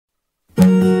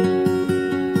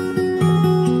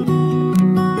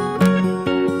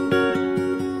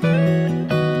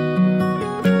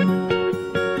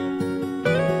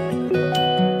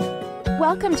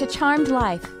Welcome to Charmed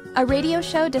Life, a radio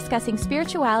show discussing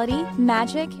spirituality,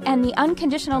 magic, and the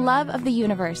unconditional love of the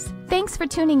universe. Thanks for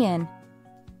tuning in.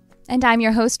 And I'm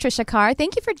your host, Tricia Carr.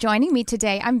 Thank you for joining me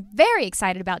today. I'm very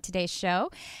excited about today's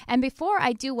show. And before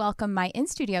I do welcome my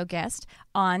in-studio guest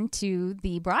on to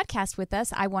the broadcast with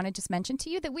us, I want to just mention to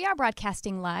you that we are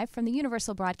broadcasting live from the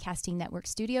Universal Broadcasting Network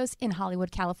studios in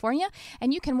Hollywood, California.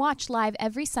 And you can watch live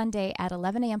every Sunday at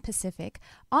 11 a.m. Pacific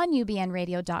on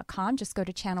ubnradio.com. Just go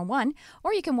to Channel 1.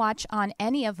 Or you can watch on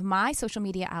any of my social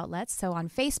media outlets. So on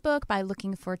Facebook by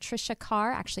looking for Tricia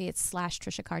Carr. Actually, it's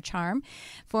 /Tricia Carr Charm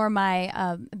for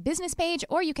my business page,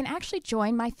 or you can actually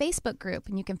join my Facebook group,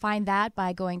 and you can find that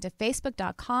by going to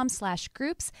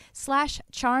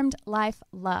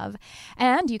facebook.com/groups/charmedlifelove,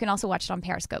 and you can also watch it on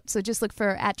Periscope. So just look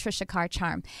for @Tricia Carr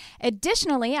Charm.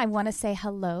 Additionally, I want to say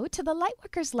hello to the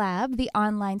Lightworkers Lab, the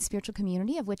online spiritual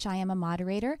community of which I am a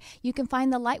moderator. You can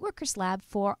find the Lightworkers Lab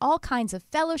for all kinds of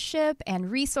fellowship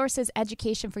and resources,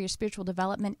 education for your spiritual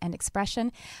development and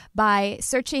expression by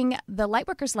searching the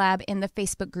Lightworkers Lab in the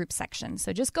Facebook group section.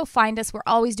 So just go find us. We're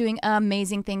always doing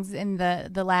amazing things in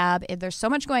the lab. There's so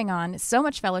much going on, so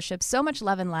much fellowship, so much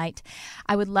love and light.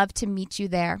 I would love to meet you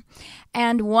there.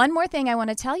 And one more thing I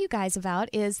want to tell you guys about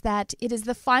is that it is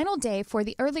the final day for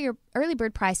the early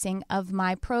bird pricing of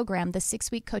my program, the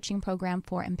 6-week coaching program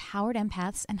for empowered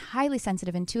empaths and highly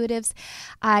sensitive intuitives.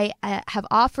 I have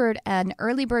offered an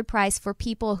early bird price for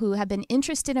people who have been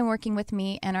interested in working with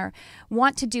me and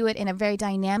want to do it in a very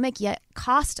dynamic yet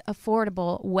cost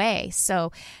affordable way.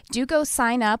 So do go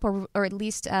sign up or at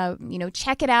least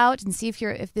check it out and see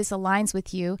if this aligns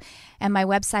with you. And my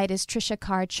website is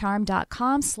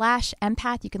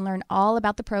triciacarcharm.com/empath. You can learn all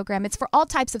about the program. It's for all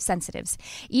types of sensitives.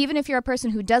 Even if you're a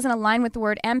person who doesn't align with the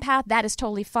word empath, that is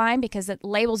totally fine because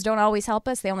labels don't always help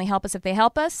us. They only help us if they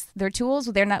help us. They're tools.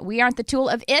 We aren't the tool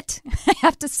of it, I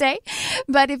have to say.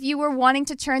 But if you were wanting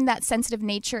to turn that sensitive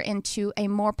nature into a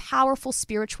more powerful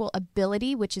spiritual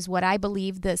ability, which is what I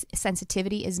believe the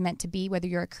sensitivity is meant to be, whether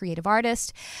you're a creative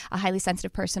artist, a highly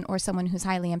sensitive person, or someone who's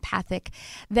highly empathic,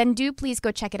 then do please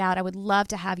go check it out. I would love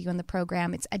to have you in the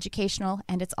program. It's educational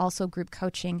and it's also group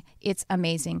coaching. It's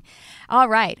amazing. All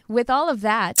right. With all of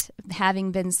that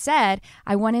having been said,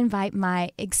 I want to invite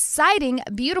my exciting,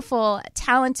 beautiful,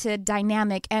 talented,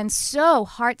 dynamic, and so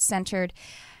heart-centered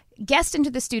guest into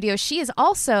the studio. She is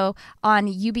also on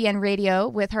UBN Radio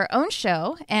with her own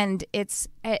show, and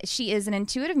she is an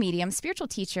intuitive medium, spiritual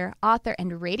teacher, author,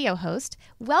 and radio host.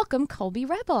 Welcome, Colby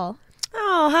Rebel.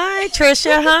 Oh, hi,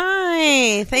 Tricia.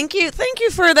 Hi. Thank you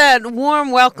for that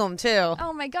warm welcome, too.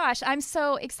 Oh, my gosh. I'm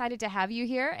so excited to have you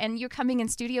here, and you're coming in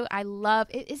studio. I love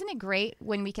it. Isn't it great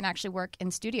when we can actually work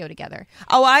in studio together?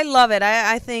 Oh, I love it.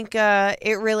 I think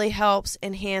it really helps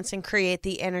enhance and create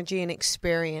the energy and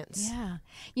experience. Yeah.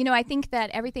 I think that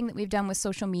everything that we've done with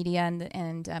social media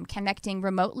and connecting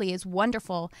remotely is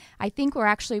wonderful. I think we're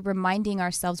actually reminding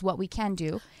ourselves what we can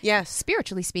do. Yes.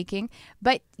 Spiritually speaking.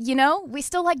 But, we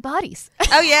still like bodies.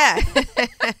 Oh, yeah.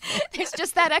 There's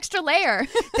just that extra layer.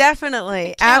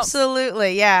 Definitely.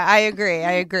 Absolutely. Yeah, I agree.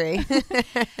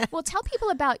 Well, tell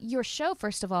people about your show,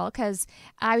 first of all, because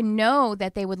I know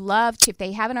that they would love to, if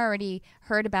they haven't already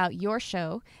heard about your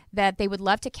show, that they would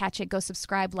love to catch it. Go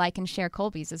subscribe, like, and share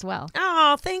Colby's as well.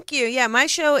 Oh, thank you. Yeah, my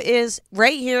show is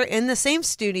right here in the same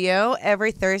studio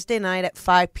every Thursday night at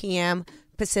 5 p.m.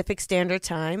 Pacific Standard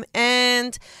Time.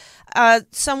 And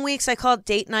some weeks I call it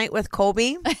Date Night with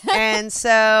Colby. And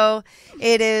so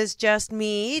it is just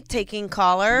me taking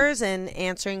callers and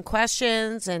answering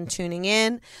questions and tuning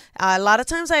in. A lot of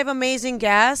times I have amazing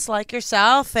guests like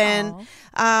yourself and,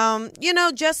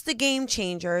 just the game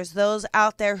changers, those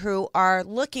out there who are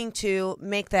looking to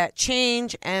make that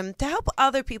change and to help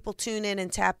other people tune in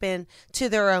and tap in to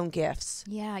their own gifts.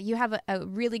 Yeah, you have a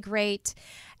really great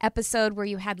episode where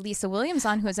you had Lisa Williams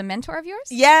on, who is a mentor of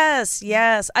yours? Yes.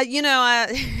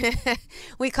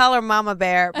 We call her Mama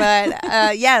Bear,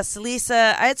 but yes,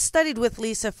 Lisa, I had studied with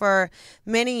Lisa for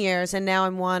many years, and now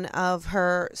I'm one of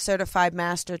her certified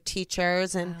master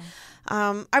teachers, and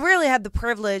I really had the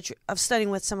privilege of studying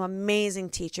with some amazing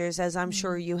teachers, as I'm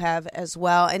sure you have as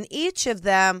well, and each of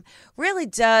them really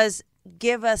does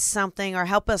give us something or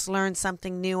help us learn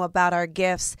something new about our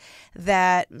gifts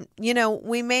that,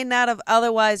 we may not have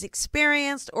otherwise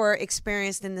experienced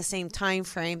in the same time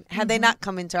frame had they not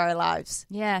come into our lives.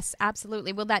 Yes,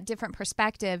 absolutely. Well, that different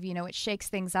perspective, it shakes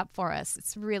things up for us.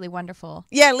 It's really wonderful.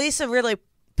 Yeah, Lisa really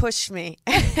pushed me.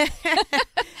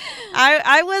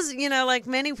 I was, like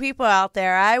many people out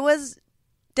there, I was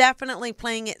definitely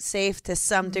playing it safe to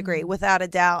some degree, without a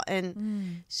doubt.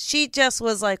 And she just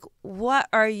was like, what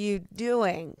are you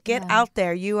doing? Get out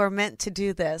there. You are meant to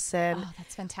do this. And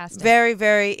that's fantastic. Very,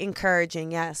 very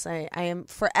encouraging. Yes, I am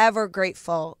forever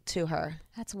grateful to her.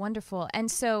 That's wonderful. And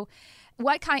so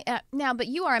what kind now, but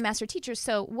you are a master teacher,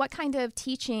 so what kind of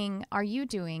teaching are you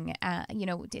doing?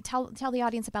 Tell the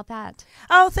audience about that.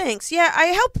 Oh, thanks. Yeah, I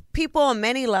help people on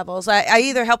many levels. I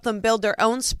either help them build their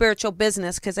own spiritual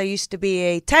business, because I used to be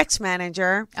a tax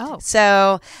manager. Oh.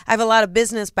 So I have a lot of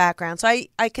business background. So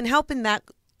I can help in that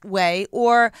way,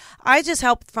 or I just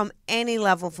help from any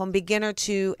level, from beginner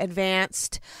to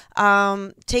advanced,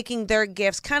 taking their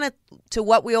gifts kind of to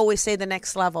what we always say, the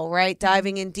next level, right?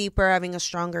 Diving in deeper, having a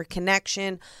stronger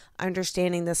connection,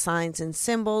 understanding the signs and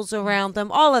symbols around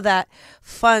them, all of that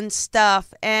fun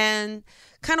stuff, and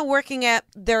kind of working at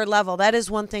their level. That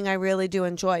is one thing I really do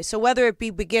enjoy. So whether it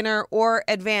be beginner or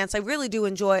advanced, I really do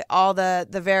enjoy all the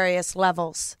various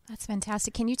levels. That's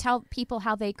fantastic. Can you tell people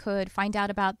how they could find out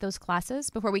about those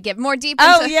classes before we get more deep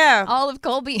into all of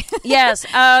Colby? Yes.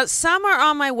 Some are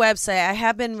on my website. I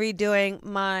have been redoing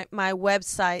my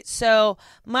website. So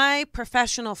my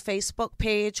professional Facebook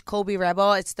page, Colby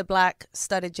Rebel, it's the black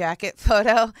studded jacket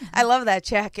photo. I love that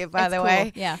jacket, by the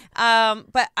way. Yeah.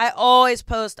 But I always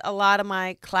post a lot of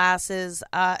my classes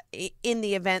in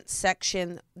the events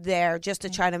section there, just to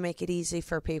try to make it easy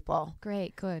for people.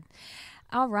 Great. Good.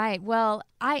 All right. Well,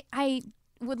 I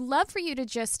would love for you to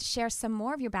just share some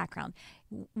more of your background.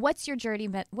 What's your journey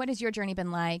been? What has your journey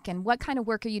been like, and what kind of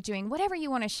work are you doing? Whatever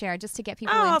you want to share, just to get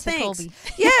people into thanks. Colby.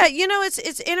 Yeah,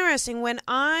 it's interesting when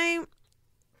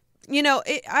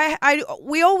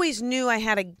we always knew I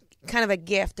had a kind of a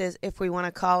gift, as if we want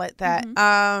to call it that.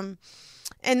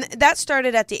 And that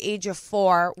started at the age of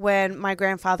 4 when my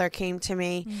grandfather came to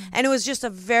me. And it was just a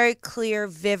very clear,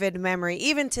 vivid memory.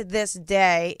 Even to this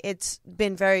day, it's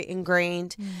been very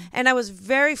ingrained. And I was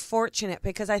very fortunate,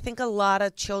 because I think a lot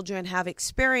of children have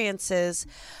experiences,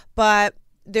 but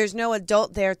there's no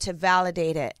adult there to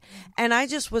validate it. And I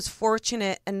just was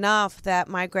fortunate enough that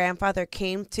my grandfather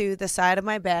came to the side of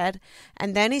my bed,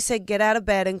 and then he said, "Get out of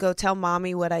bed and go tell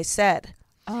mommy what I said."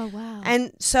 Oh, wow.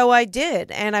 And so I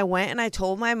did. And I went and I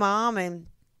told my mom, and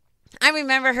I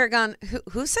remember her going,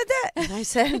 who said that? And I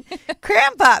said,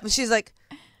 Grandpa. And she's like,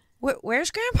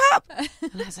 where's Grandpa?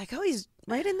 And I was like, oh, he's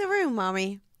right in the room,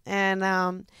 Mommy. And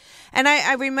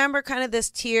I remember kind of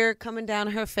this tear coming down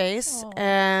her face. Oh.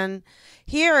 And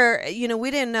here,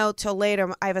 we didn't know till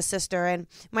later. I have a sister, and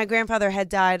my grandfather had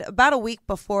died about a week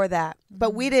before that.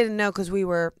 But we didn't know because we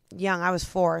were young. I was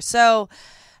 4. So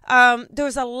there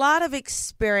was a lot of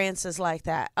experiences like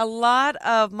that. A lot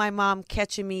of my mom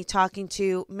catching me talking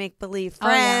to make-believe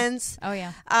friends. Oh,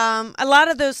 yeah. A lot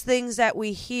of those things that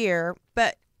we hear,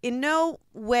 but in no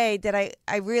way did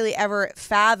I really ever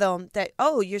fathom that,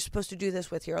 oh, you're supposed to do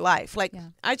this with your life. Like,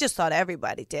 I just thought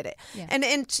everybody did it. Yeah.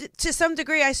 And to some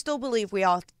degree, I still believe we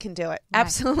all can do it. Right.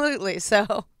 Absolutely.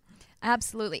 So...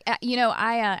 Absolutely.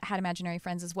 I had imaginary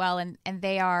friends as well, and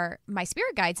they are my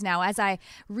spirit guides now. As I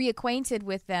reacquainted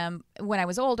with them when I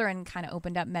was older and kind of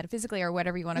opened up metaphysically, or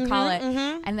whatever you want to call it,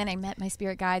 and then I met my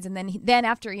spirit guides, and then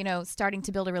after starting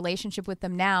to build a relationship with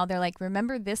them now, they're like,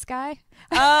 "Remember this guy?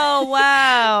 Oh,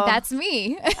 wow. That's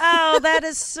me." Oh, that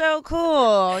is so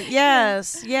cool.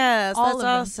 Yes, that's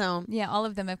awesome. Yeah, all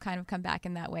of them have kind of come back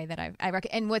in that way that I reckon.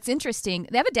 And what's interesting,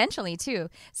 evidentially too.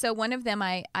 So one of them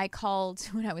I called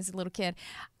when I was a little kid.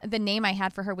 The name I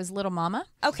had for her was Little Mama.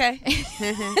 Okay.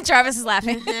 Travis is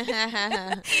laughing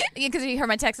because he heard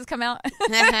my Texas come out.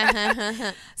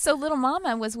 So Little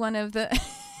Mama was one of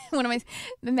my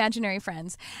imaginary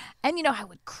friends. And, I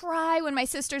would cry when my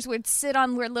sisters would sit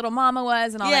on where Little Mama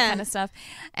was and all that kind of stuff.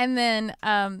 And then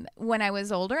when I was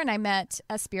older and I met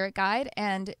a spirit guide,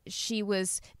 and she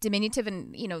was diminutive,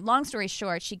 and, long story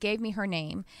short, she gave me her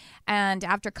name. And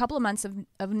after a couple of months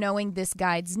of knowing this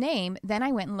guide's name, then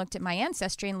I went and looked at my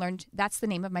ancestry and learned that's the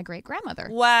name of my great-grandmother.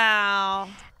 Wow.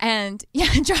 And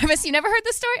Travis, you never heard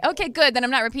this story? Okay, good. Then I'm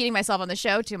not repeating myself on the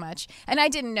show too much. And I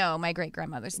didn't know my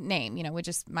great-grandmother's name,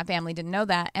 my family didn't know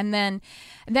that. And then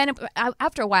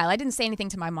after a while, I didn't say anything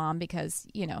to my mom because,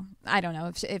 I don't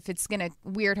know if it's going to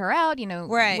weird her out,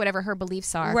 right. Whatever her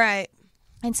beliefs are. Right.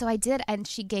 And so I did, and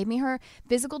she gave me her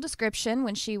physical description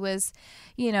when she was,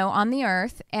 on the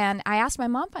earth. And I asked my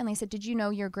mom finally, I said, "Did you know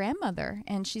your grandmother?"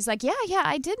 And she's like, yeah,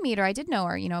 I did meet her. I did know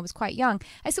her. I was quite young.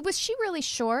 I said, "Was she really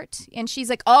short?" And she's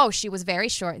like, "Oh, she was very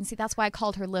short." And see, that's why I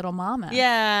called her Little Mama.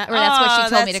 Yeah. Or that's what she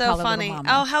told me to call her funny. Little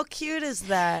Mama. Oh, how cute is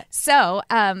that? So,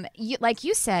 like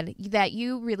you said, that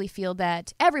you really feel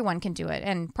that everyone can do it.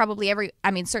 And probably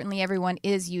certainly everyone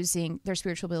is using their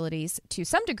spiritual abilities to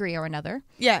some degree or another.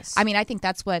 Yes. I think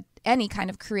that's what any kind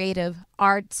of creative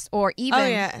arts or even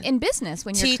in business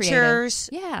when you're teachers,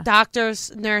 creative.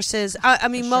 doctors, nurses. I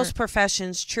mean, most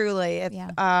professions, truly.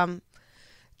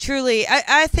 Truly,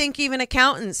 I think even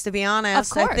accountants, to be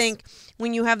honest. Of course. I think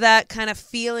when you have that kind of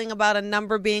feeling about a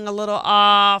number being a little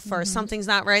off or something's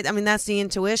not right, I mean, that's the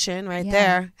intuition right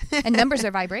there. And numbers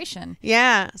are vibration.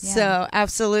 So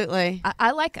absolutely.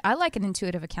 I like an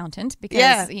intuitive accountant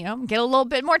because, get a little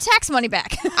bit more tax money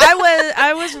back.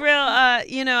 I was real,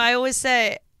 I always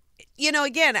say,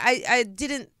 again, I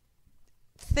didn't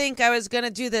think I was going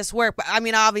to do this work, but I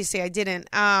mean, obviously I didn't.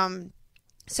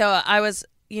 So I was,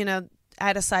 I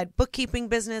had a side bookkeeping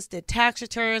business, did tax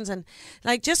returns, and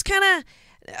like just kind of,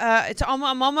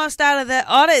 I'm almost out of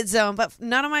the audit zone, but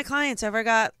none of my clients ever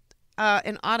got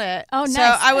an audit. Oh, nice. So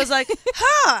I was like,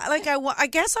 I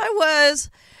guess I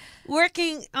was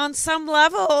working on some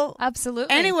level.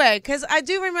 Absolutely. Anyway, because I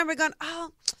do remember going,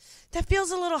 that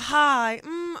feels a little high.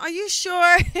 Are you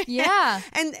sure? Yeah.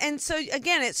 and so,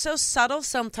 again, it's so subtle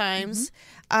sometimes.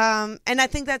 And I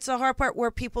think that's the hard part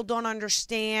where people don't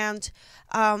understand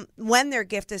when their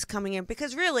gift is coming in.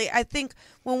 Because really, I think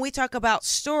when we talk about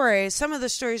stories, some of the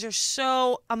stories are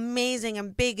so amazing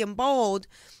and big and bold.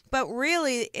 But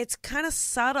really, it's kind of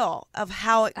subtle of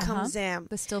how it comes in.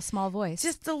 The still small voice.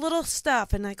 Just the little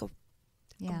stuff and like a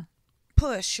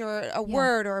push or a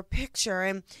word or a picture.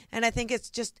 And I think it's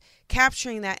just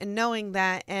capturing that and knowing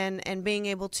that and being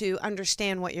able to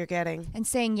understand what you're getting. And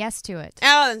saying yes to it.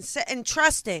 Oh, and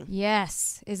trusting.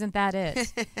 Yes. Isn't that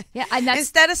it? Yeah.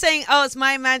 Instead of saying, it's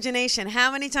my imagination.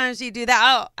 How many times do you do that?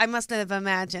 Oh, I must have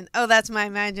imagined. Oh, that's my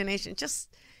imagination. Just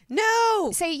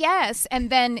no. Say yes. And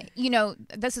then,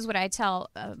 this is what I tell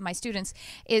my students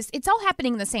is it's all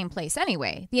happening in the same place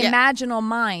anyway. The imaginal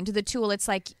mind, the tool, it's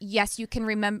like, yes, you can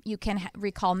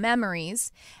recall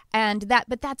memories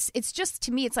it's just,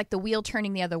 to me, it's like the wheel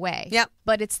turning the other way. Yep.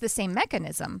 But it's the same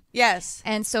mechanism. Yes.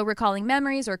 And so recalling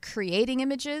memories or creating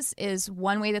images is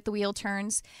one way that the wheel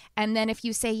turns. And then if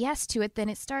you say yes to it, then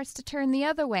it starts to turn the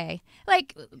other way.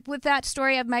 Like with that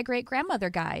story of my great-grandmother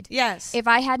guide. Yes. If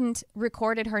I hadn't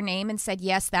recorded her name and said,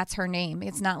 yes, that's her name.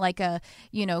 It's not like a,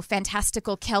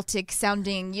 fantastical Celtic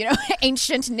sounding,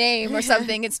 ancient name or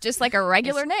something. It's just like a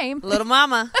regular name. Little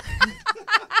Mama.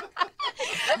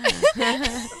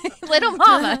 Little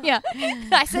Mama, yeah.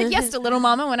 I said yes to Little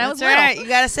Mama when I was little. That's right. You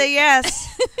got to say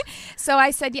yes. So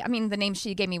I said, the name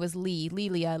she gave me was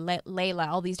Lelia, Layla,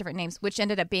 all these different names, which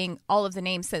ended up being all of the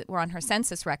names that were on her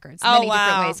census records. Many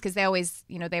different ways, because they always,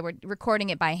 they were recording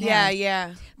it by hand.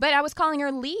 Yeah. But I was calling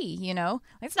her Lee,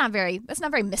 That's not very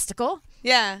mystical.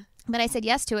 Yeah. But I said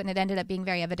yes to it, and it ended up being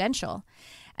very evidential.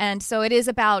 And so it is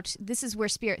about, this is where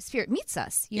spirit meets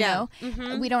us, you know?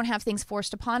 Mm-hmm. We don't have things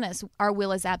forced upon us. Our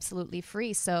will is absolutely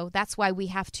free. So that's why we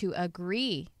have to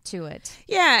agree to it.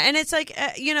 Yeah. And it's like,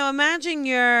 imagine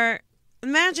your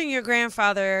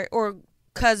grandfather or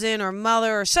cousin or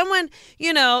mother or someone,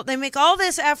 they make all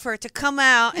this effort to come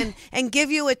out and give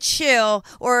you a chill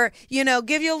or,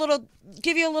 give you a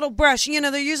little brush.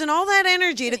 They're using all that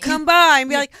energy to come by and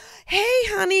be like, hey,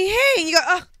 honey, hey. And you go,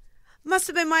 oh. Must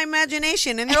have been my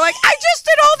imagination. And you're like, I just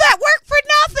did all that work for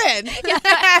nothing.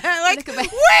 Yeah. Like,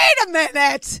 wait a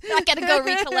minute. I got to go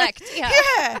recollect.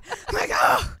 Yeah. I'm like,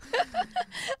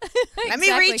 let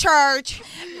me recharge.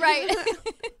 Right.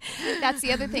 That's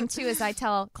the other thing, too, is I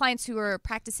tell clients who are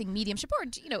practicing mediumship or,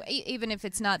 even if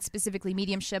it's not specifically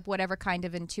mediumship, whatever kind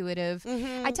of intuitive,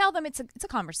 I tell them it's a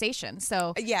conversation.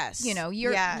 So, yes.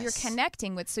 You're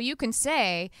connecting with, so you can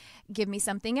say, give me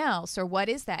something else, or what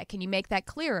is that? Can you make that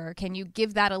clearer? Can you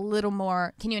give that a little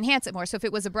more? Can you enhance it more? So if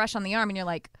it was a brush on the arm and you're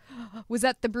like, was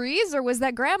that the breeze or was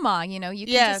that grandma? You can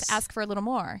just ask for a little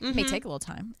more. It may take a little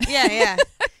time. Yeah.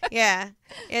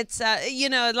 It's,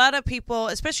 a lot of people,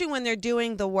 especially when they're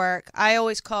doing the work, I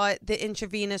always call it the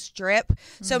intravenous drip.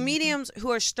 So mediums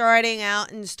who are starting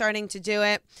out and starting to do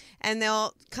it, and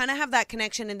they'll kind of have that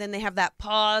connection, and then they have that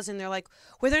pause, and they're like,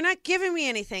 well, they're not giving me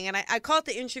anything. And I call it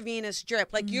the intravenous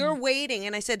drip. Like, you're waiting.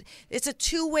 And I said, it's a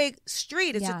two-way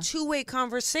street. It's a two-way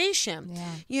conversation.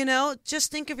 Yeah.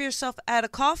 Just think of yourself at a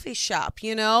coffee shop,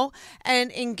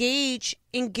 and engage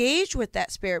with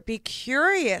that spirit. Be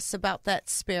curious about that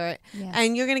spirit. Yeah.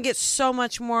 And you're going to get so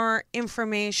much more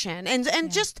information.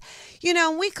 And just,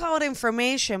 we call it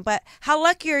information, but how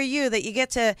lucky are you that you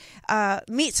get to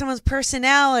meet someone's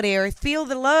personality or feel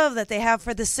the love that they have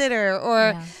for the sitter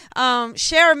or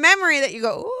share a memory that you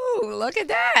go, ooh, look at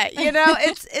that.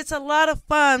 It's a lot of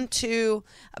fun to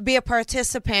be a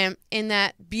participant in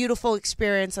that beautiful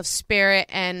experience of spirit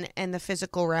and the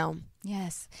physical realm.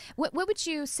 Yes. What would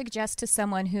you suggest to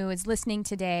someone who is listening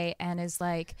today and is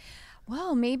like,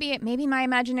 well, maybe my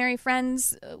imaginary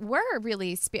friends were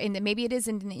really, and maybe it is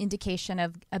an indication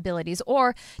of abilities,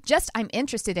 or just I'm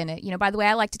interested in it. By the way,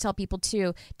 I like to tell people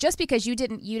too, just because you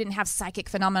didn't have psychic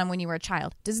phenomenon when you were a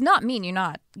child does not mean you're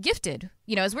not gifted.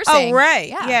 As we're saying. Oh, right.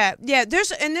 Yeah.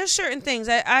 There's certain things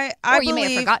I or believe, you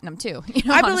may have forgotten them too.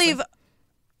 I believe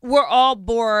we're all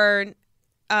born.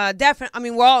 Definitely. I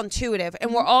mean, we're all intuitive,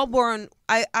 and we're all born,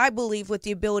 I believe, with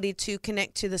the ability to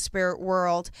connect to the spirit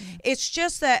world. It's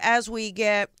just that as we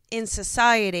get in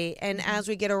society and as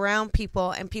we get around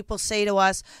people and people say to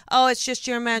us, oh, it's just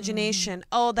your imagination.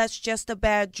 Oh, that's just a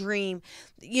bad dream.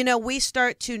 We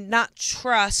start to not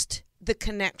trust the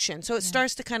connection. So it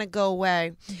starts to kind of go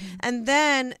away. And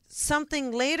then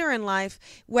something later in life,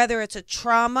 whether it's a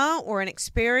trauma or an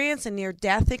experience, a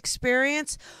near-death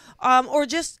experience, or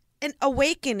just an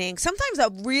awakening. Sometimes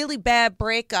a really bad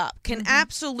breakup can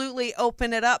absolutely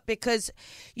open it up because,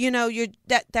 you're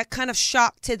that kind of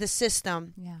shock to the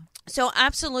system. Yeah. So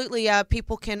absolutely,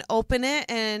 people can open it.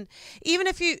 And even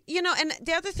if and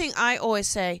the other thing I always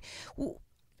say,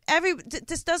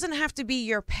 this doesn't have to be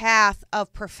your path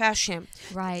of profession.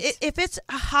 Right. If it's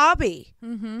a hobby,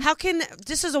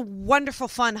 this is a wonderful,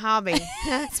 fun hobby.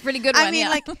 It's a pretty good one. I mean,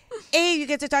 you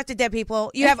get to talk to dead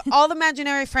people. You have all the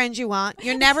imaginary friends you want.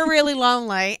 You're never really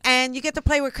lonely, and you get to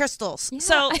play with crystals. Yeah.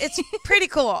 So it's pretty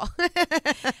cool.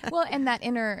 Well, and that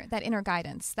inner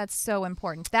guidance, that's so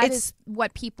important. That is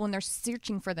what people, when they're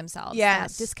searching for themselves,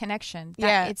 that disconnection,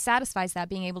 it satisfies that,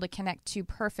 being able to connect to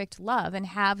perfect love and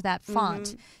have that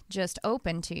font just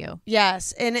open to you.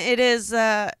 Yes, and it is.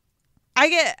 It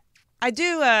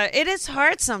is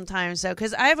hard sometimes though,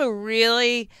 because I have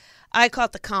I call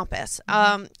it the compass,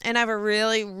 and I have a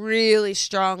really, really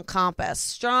strong compass,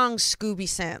 strong Scooby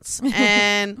sense,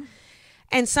 and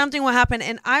something will happen,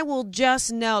 and I will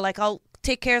just know, I'll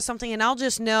take care of something and I'll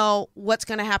just know what's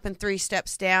going to happen 3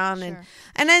 steps down. Sure.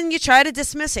 And then you try to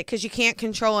dismiss it because you can't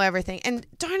control everything. And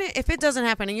darn it, if it doesn't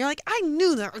happen and you're like, I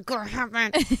knew that was going to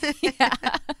happen.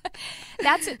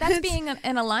 That's being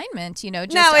in alignment,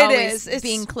 just always it's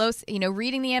being close,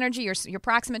 reading the energy, you're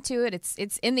proximate to it.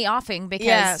 It's in the offing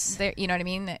because you know what I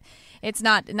mean? It's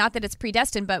not that it's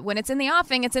predestined, but when it's in the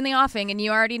offing, it's in the offing, and you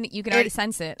can already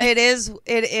sense it. It is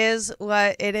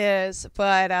what it is.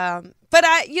 But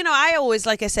I always,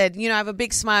 like I said, I have a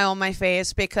big smile on my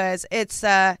face because it's,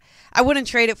 I wouldn't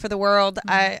trade it for the world.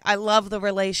 I love the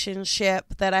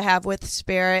relationship that I have with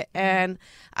spirit, and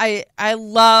I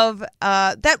love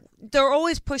that they're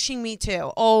always pushing me to,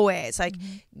 always.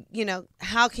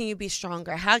 How can you be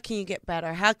stronger? How can you get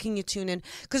better? How can you tune in?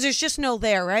 Because there's just no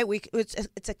there, right?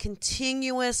 It's a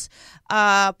continuous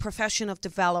profession of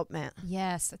development.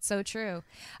 Yes, that's so true.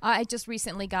 I just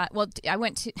recently I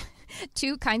went to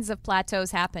 2 kinds of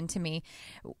plateaus happened to me.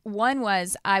 One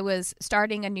was I was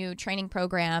starting a new training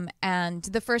program, and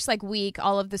the first week,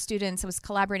 all of the students, I was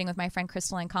collaborating with my friend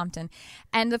Crystal in Compton,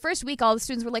 and the first week, all the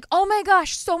students were like, "Oh my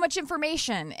gosh, so much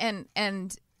information!"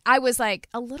 And I was a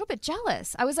little bit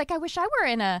jealous. I was I wish I were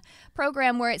in a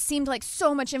program where it seemed like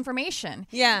so much information.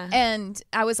 Yeah. And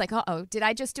I was like, uh-oh, did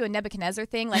I just do a Nebuchadnezzar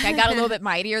thing? I got a little bit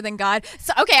mightier than God.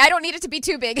 So, okay, I don't need it to be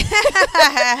too big.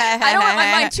 I don't want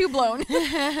my mind too blown.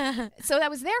 So I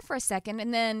was there for a second.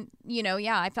 And then,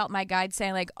 I felt my guide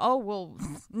saying oh, well,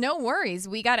 no worries.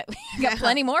 We got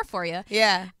plenty more for you.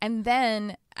 Yeah. And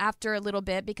then after a little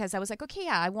bit, because I was okay,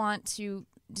 I want to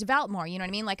develop more, you know what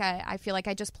I mean? I feel like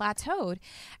I just plateaued.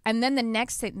 And then the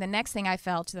next thing I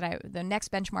felt the next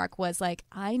benchmark was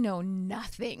I know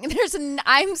nothing.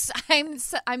 Yes.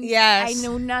 I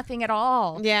know nothing at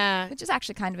all. Yeah. Which is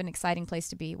actually kind of an exciting place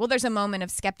to be. Well, there's a moment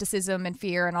of skepticism and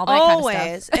fear and all that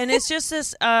kind of stuff. And it's just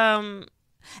this,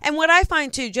 and what I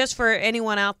find too, just for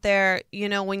anyone out there,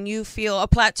 when you feel a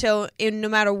plateau in no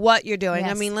matter what you're doing,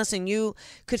 yes. I mean, listen, you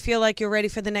could feel like you're ready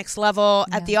for the next level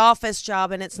at the office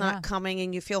job and it's not coming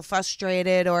and you feel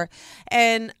frustrated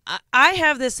and I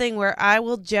have this thing where I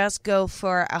will just go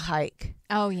for a hike.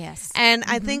 Oh, yes. And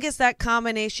I think it's that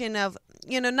combination of,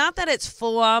 not that it's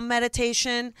full on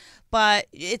meditation, but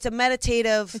it's a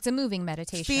moving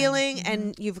meditation feeling,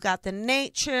 and you've got the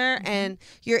nature, and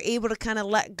you're able to kind of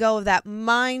let go of that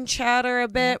mind chatter a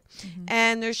bit.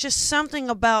 And there's just something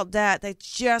about that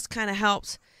just kind of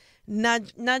helps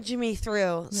nudge me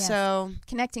through. Yes. So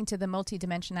connecting to the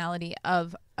multidimensionality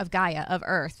of Gaia, of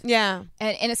Earth. Yeah.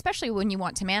 And especially when you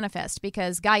want to manifest,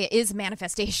 because Gaia is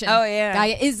manifestation. Oh, yeah.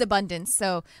 Gaia is abundance.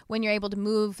 So when you're able to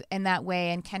move in that way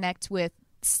and connect with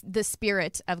the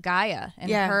spirit of Gaia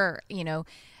and her,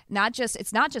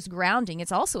 it's not just grounding,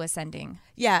 it's also ascending.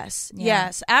 Yes. Yeah.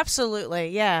 Yes, absolutely.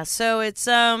 Yeah. So it's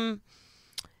fun.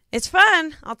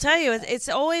 I'll tell you, it's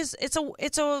always,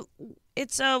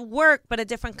 it's a work, but a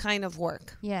different kind of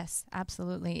work. Yes,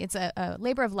 absolutely. It's a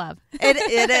labor of love.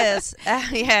 It is.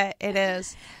 Yeah, it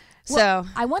is. Well,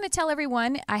 I want to tell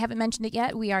everyone, I haven't mentioned it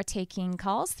yet, we are taking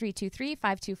calls,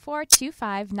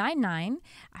 323-524-2599.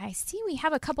 I see we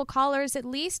have a couple callers at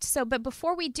least. But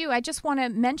before we do, I just want to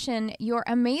mention your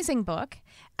amazing book.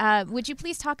 Would you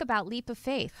please talk about Leap of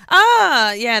Faith?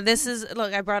 Yeah,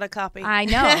 look, I brought a copy. I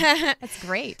know. That's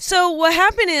great. So what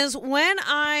happened is when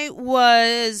I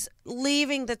was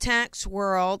leaving the tax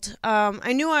world,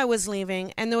 I knew I was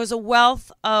leaving, and there was a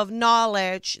wealth of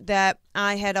knowledge that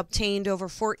I had obtained over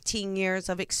 14 years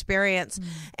of experience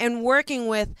and working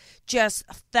with just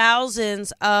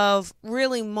thousands of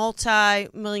really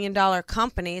multi-million-dollar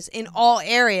companies in all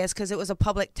areas, because it was a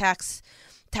public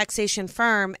taxation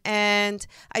firm, and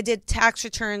I did tax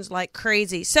returns like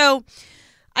crazy. So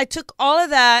I took all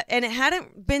of that, and it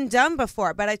hadn't been done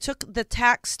before, but I took the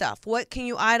tax stuff. What can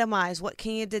you itemize? What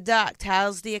can you deduct?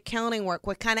 How's the accounting work?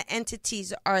 What kind of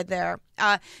entities are there?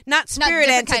 Not spirit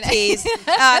entities,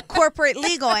 corporate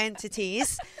legal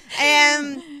entities.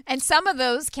 And some of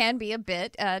those can be a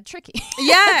bit tricky.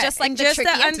 Yeah, just like just to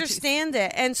entities. understand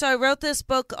it. And so I wrote this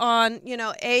book on,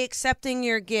 accepting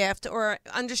your gift, or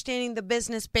understanding the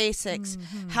business basics,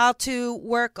 how to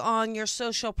work on your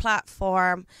social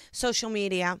platform, social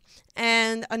media,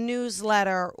 and a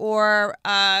newsletter, or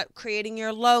creating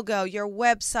your logo, your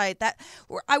website.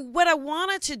 What I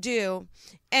wanted to do,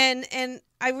 and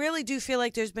I really do feel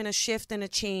like there's been a shift and a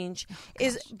change,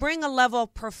 is bring a level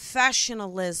of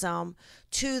professionalism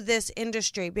to this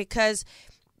industry, because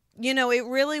it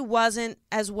really wasn't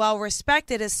as well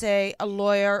respected as, say, a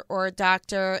lawyer or a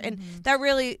doctor, and that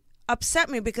really upset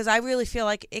me, because I really feel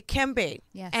like it can be.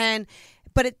 Yes.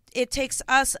 But it takes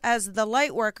us as the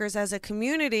light workers, as a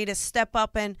community, to step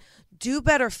up and do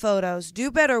better photos,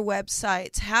 do better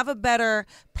websites, have a better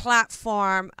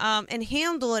platform, and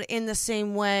handle it in the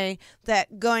same way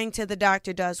that going to the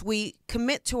doctor does. We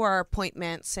commit to our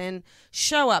appointments and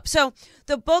show up. So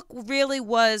the book really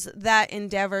was that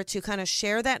endeavor to kind of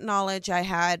share that knowledge I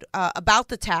had about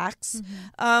the tax,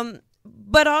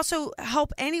 but also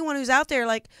help anyone who's out there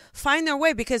find their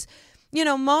way, because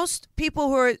most people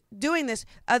who are doing this,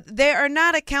 they are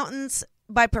not accountants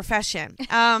by profession.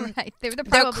 Right. They're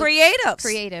creatives.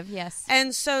 Creative, yes.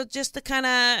 And so just to kind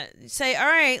of say, all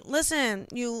right, listen,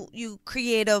 you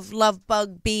creative love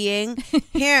bug being,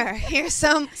 here's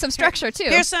some structure too.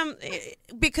 Here's some,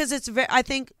 because I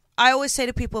think I always say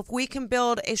to people, if we can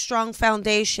build a strong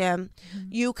foundation,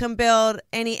 you can build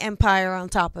any empire on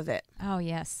top of it. Oh,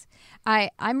 yes.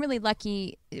 I'm really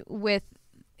lucky with,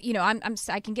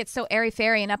 I can get so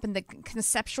airy-fairy and up in the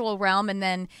conceptual realm, and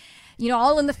then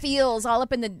all in the fields, all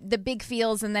up in the big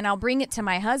fields, and then I'll bring it to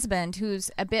my husband,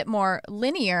 who's a bit more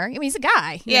linear. I mean, he's a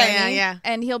guy. Yeah.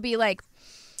 And he'll be like,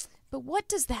 but what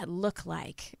does that look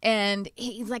like? And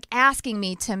he's asking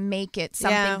me to make it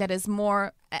something that is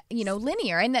more,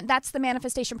 linear. And that's the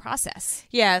manifestation process.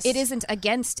 Yes. It isn't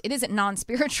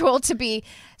non-spiritual to be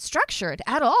structured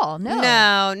at all. No.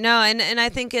 And I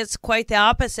think it's quite the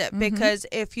opposite, because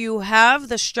if you have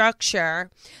the structure,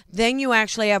 then you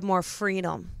actually have more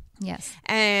freedom. Yes.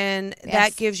 And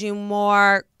that gives you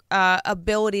more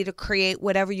ability to create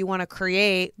whatever you want to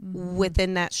create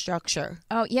within that structure.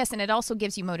 Oh, yes. And it also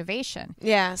gives you motivation.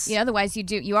 Yes. Otherwise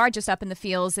you are just up in the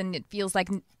fields, and it feels like,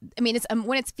 it's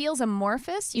when it feels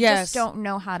amorphous, you just don't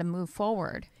know how to move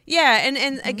forward. Yeah.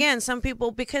 And again, some people,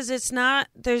 because there's not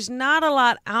a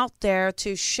lot out there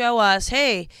to show us,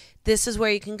 hey, this is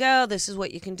where you can go. This is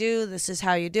what you can do. This is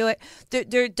how you do it.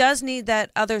 There does need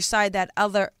that other side, that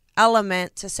other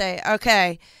element to say,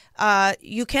 okay,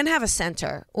 you can have a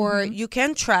center, or you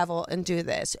can travel and do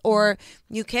this, or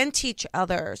you can teach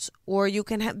others, or you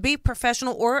can be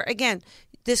professional, or again,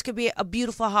 this could be a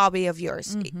beautiful hobby of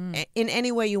yours in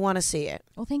any way you want to see it.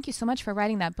 Well, thank you so much for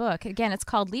writing that book. Again, it's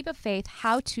called Leap of Faith,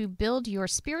 How to Build Your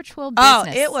Spiritual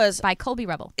Business. Oh, it was by Colby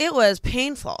Rebel. It was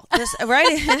painful. You're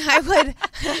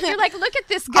like, look at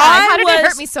this guy. How did it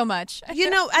hurt me so much?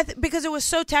 Because it was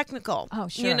so technical. Oh,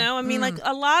 sure.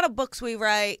 A lot of books we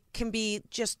write can be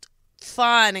just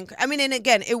fun. And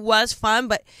again, it was fun,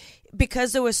 but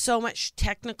because there was so much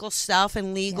technical stuff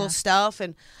and legal stuff,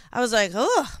 and I was like,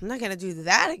 oh, I'm not going to do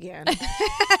that again.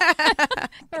 I'm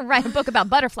going to write a book about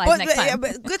butterflies next time.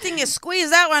 But good thing you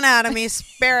squeezed that one out of me,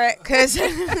 Spirit, because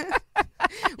we're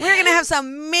going to have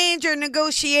some major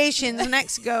negotiations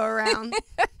next go around.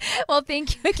 Well,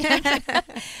 thank you again.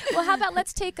 Well, how about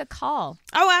let's take a call?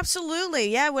 Oh, absolutely.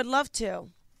 Yeah, I would love to.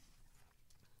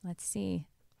 Let's see.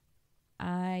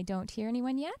 I don't hear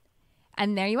anyone yet.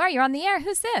 And there you are. You're on the air.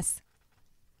 Who's this?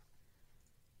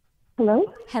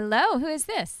 Hello? Hello. Who is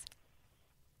this?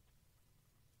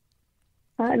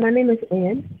 Hi, my name is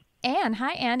Ann. Anne.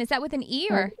 Hi, Anne. Is that with an E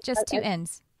or just two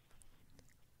N's?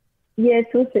 Yeah,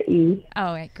 it's with the E.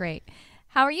 Oh, right, great.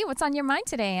 How are you? What's on your mind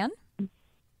today, Anne?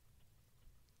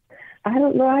 I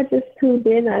don't know. I just tuned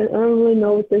in. I don't really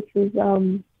know what this is.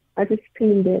 I just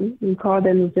tuned in and called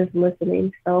in and just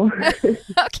listening. So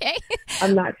Okay.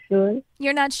 I'm not sure.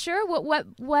 You're not sure?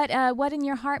 What in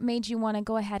your heart made you want to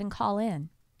go ahead and call in?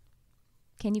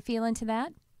 Can you feel into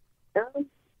that?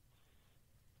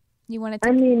 You wanted to...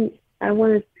 I mean, I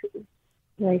wanted to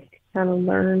like kind of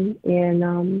learn,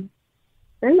 and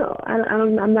I don't know.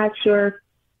 I'm not sure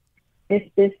if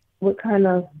this what kind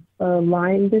of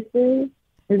line this is.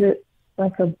 Is it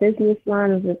like a business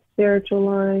line? Is it spiritual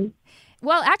line?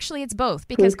 Well, actually, it's both,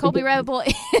 because Colby Rebel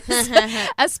is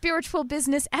a spiritual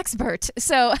business expert.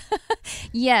 So,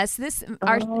 yes,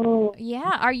 Are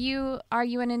you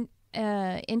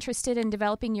interested in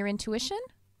developing your intuition?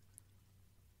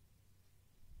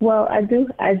 Well, I do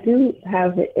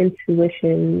have the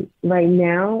intuition right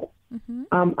now.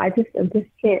 Mm-hmm. I just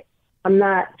can't. I'm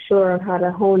not sure how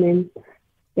to hone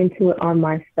into it on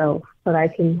myself, but I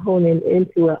can hone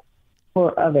into it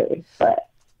for others. But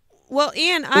well,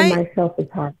 Ann, myself is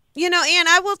hard. Ann,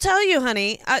 I will tell you,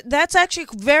 honey, that's actually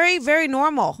very, very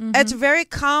normal. Mm-hmm. It's very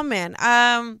common.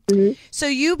 So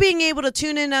you being able to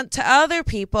tune in to other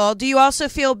people, do you also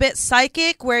feel a bit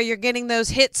psychic where you're getting those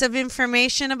hits of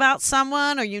information about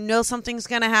someone, or something's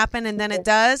going to happen and then it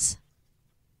does?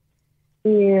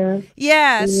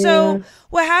 Yeah. So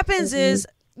what happens is,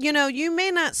 you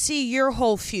may not see your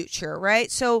whole future,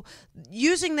 right? So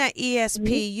using that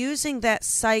ESP, using that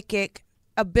psychic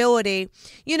ability,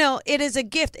 it is a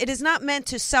gift. It is not meant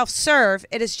to self-serve.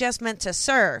 It is just meant to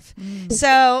serve.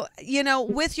 So,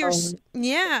 but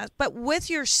with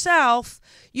yourself,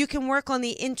 you can work on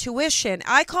the intuition.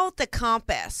 I call it the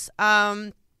compass.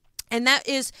 And that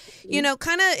is,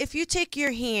 kind of if you take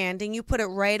your hand and you put it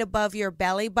right above your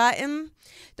belly button,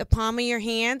 the palm of your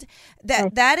hand,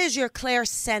 that is your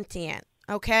clairsentient,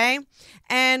 okay?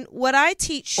 And what I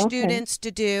teach students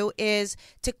to do is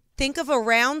to think of a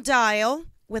round dial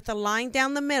with a line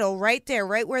down the middle, right there,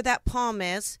 right where that palm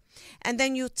is. And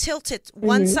then you tilt it.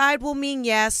 One side will mean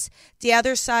yes, the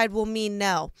other side will mean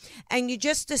no. And you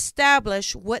just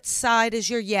establish what side is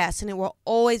your yes, and it will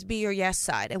always be your yes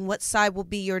side, and what side will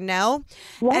be your no.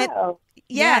 Wow.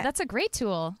 Yeah, that's a great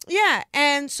tool. Yeah,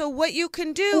 and so what you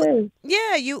can do,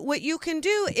 what you can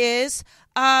do is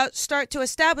start to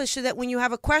establish so that when you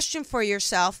have a question for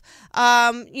yourself,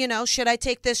 should I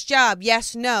take this job?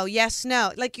 Yes, no, yes,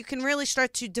 no. Like you can really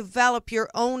start to develop your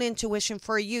own intuition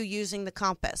for you using the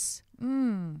compass.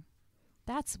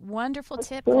 That's a wonderful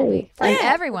tip, Colby, for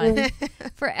everyone,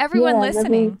 for everyone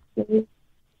listening.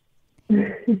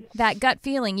 That gut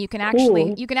feeling, you can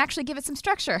actually give it some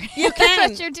structure. You can.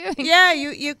 That's what you're doing. Yeah,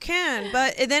 you can.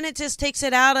 But then it just takes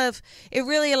it out of, it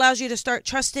really allows you to start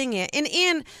trusting it.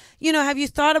 And have you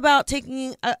thought about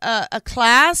taking a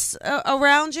class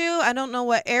around you? I don't know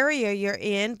what area you're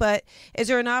in, but is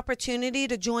there an opportunity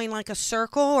to join like a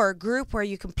circle or a group where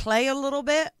you can play a little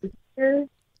bit?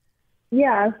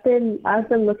 Yeah, I've been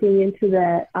looking into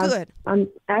that. Good. I'm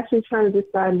actually trying to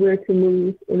decide where to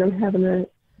move, and I'm having a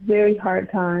very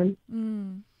hard time.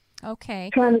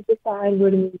 Okay. Trying to decide where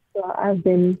to move. So I've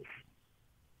been,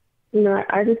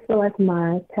 I just feel like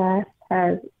my path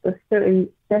has a certain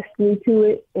destiny to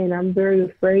it, and I'm very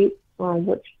afraid on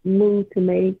which move to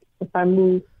make. If I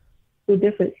move to a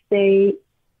different state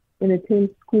and attend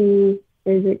school,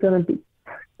 is it going to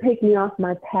take me off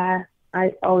my path?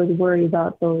 I always worry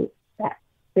about that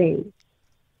thing,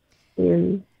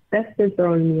 and that's been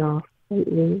throwing me off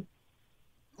lately.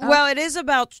 Well, it is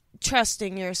about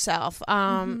trusting yourself.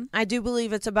 I do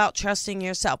believe it's about trusting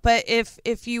yourself. But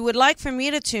if you would like for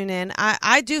me to tune in,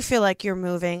 I do feel like you're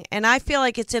moving, and I feel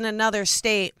like it's in another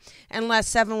state unless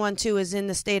 712 is in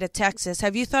the state of Texas.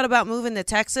 Have you thought about moving to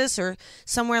Texas or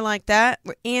somewhere like that,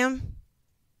 Am?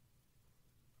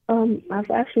 I've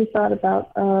actually thought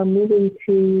about moving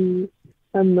to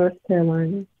North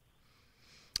Carolina.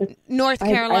 North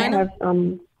Carolina? I have,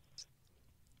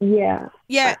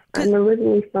 yeah. I'm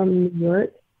originally from New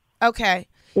York. Okay.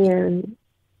 And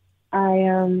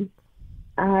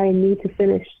I need to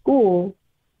finish school.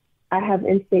 I have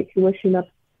in-state tuition up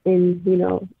in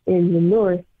the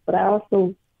north, but I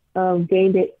also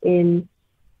gained it in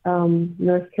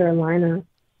North Carolina,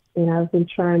 and I've been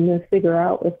trying to figure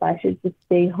out if I should just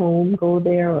stay home, go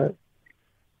there, or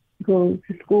go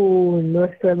to school in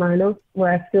North Carolina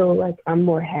where I feel like I'm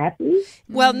more happy.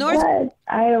 Well, but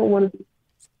I don't want to.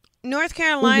 North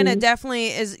Carolina definitely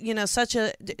is,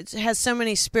 it has so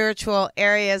many spiritual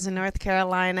areas in North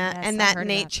Carolina, Yes, and I've that heard of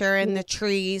nature and the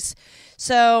trees.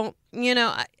 So,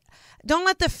 don't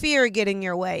let the fear get in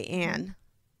your way, Anne.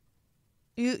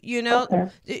 Let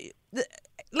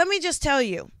me just tell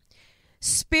you,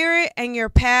 spirit and your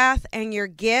path and your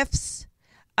gifts,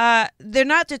 they're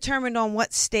not determined on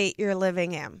what state you're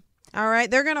living in. All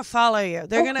right, they're going to follow you.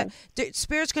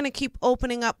 Spirit's going to keep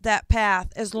opening up that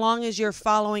path as long as you're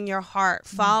following your heart,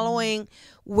 following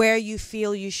where you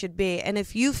feel you should be. And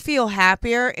if you feel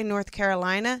happier in North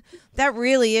Carolina, that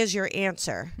really is your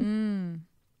answer.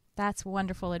 That's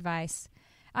wonderful advice.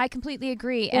 I completely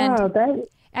agree. Wow, And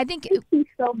I think thank you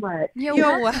so much.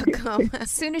 You're welcome.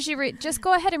 As soon as you just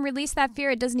go ahead and release that fear,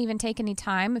 it doesn't even take any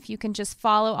time. If you can just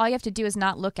follow, all you have to do is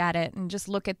not look at it and just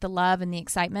look at the love and the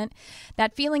excitement.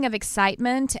 That feeling of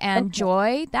excitement and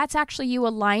joy, that's actually you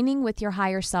aligning with your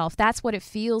higher self. That's what it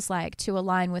feels like to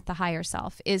align with the higher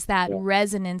self, is that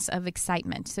resonance of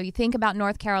excitement. So you think about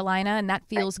North Carolina and that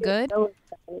feels good.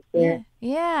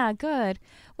 Yeah, good.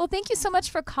 Well, thank you so much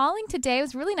for calling today. It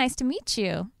was really nice to meet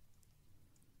you.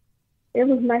 It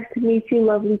was nice to meet you,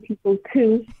 lovely people,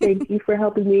 too. Thank you for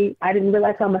helping me. I didn't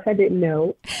realize how much I didn't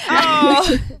know.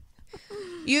 Oh,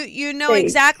 you know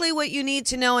exactly what you need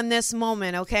to know in this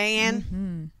moment, okay,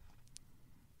 Anne?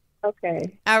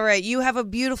 Okay. All right. You have a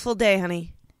beautiful day,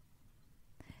 honey.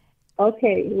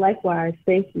 Okay. Likewise.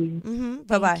 Thank you.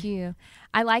 Bye-bye. Thank you.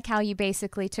 I like how you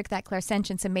basically took that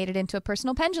clairsentience and made it into a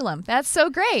personal pendulum. That's so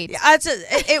great. Yeah,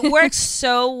 it works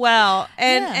so well.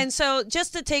 And so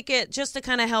just to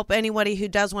kind of help anybody who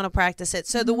does want to practice it.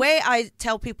 So the way I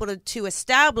tell people to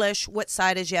establish what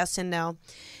side is yes and no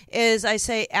is I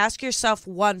say, ask yourself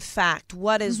one fact.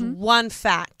 What is one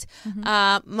fact?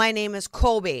 My name is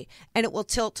Colby, and it will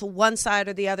tilt to one side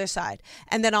or the other side.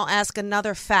 And then I'll ask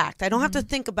another fact. I don't have to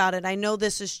think about it. I know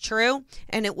this is true,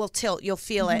 and it will tilt. You'll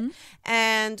feel it.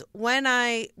 And when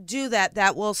I do that,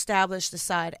 that will establish the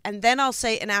side. And then I'll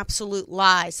say an absolute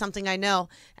lie, something I know,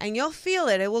 and you'll feel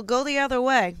it. It will go the other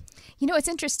way. It's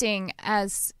interesting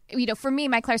as, for me,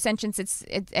 my clairsentience,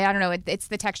 I don't know, it's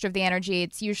the texture of the energy.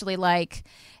 It's usually like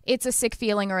it's a sick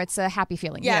feeling or it's a happy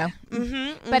feeling. Yeah.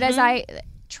 But as I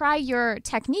try your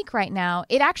technique right now,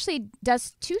 it actually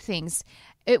does two things.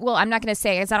 I'm not going to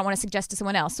say, as I don't want to suggest to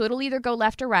someone else. So it'll either go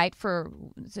left or right for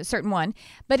a certain one,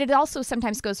 but it also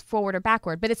sometimes goes forward or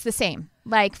backward, but it's the same.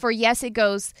 Like for yes, it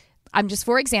goes,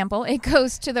 for example, it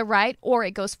goes to the right or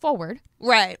it goes forward.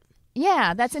 Right.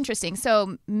 Yeah, that's interesting.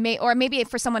 So, maybe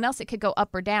for someone else, it could go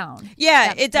up or down.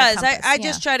 Yeah, it does. I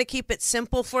just try to keep it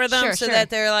simple for them that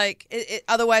they're like,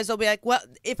 otherwise they'll be like, well,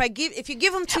 if you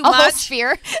give them too much.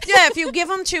 Sphere. Yeah, if you give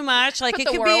them too much, like it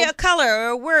could be a color or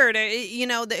a word,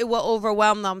 it will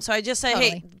overwhelm them. So I just say,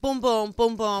 hey, boom, boom,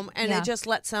 boom, boom. And it just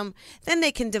lets them, then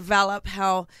they can develop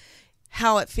how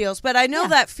it feels. But I know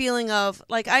that feeling of,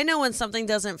 like, I know when something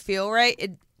doesn't feel right,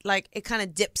 it kind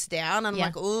of dips down. I'm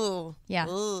like, ooh. Yeah.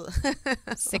 Ooh.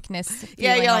 Sickness.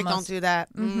 Yeah, you're almost. like, don't do that.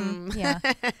 Yeah.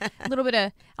 A little bit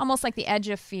of, almost like the edge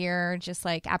of fear, just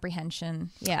like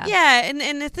apprehension. Yeah. Yeah,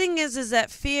 and the thing is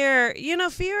that fear,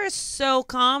 fear is so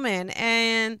common,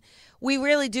 and we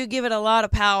really do give it a lot of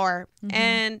power.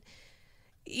 And,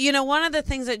 one of the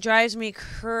things that drives me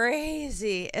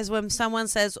crazy is when someone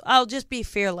says, I'll just be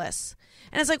fearless.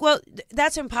 And it's like, well,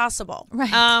 that's impossible.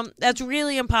 Right. That's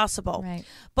really impossible. Right.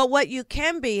 But what you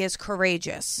can be is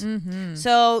courageous.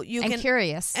 So you can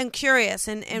curious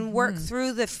and work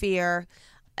through the fear,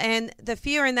 and the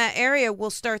fear in that area will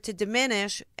start to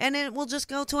diminish, and it will just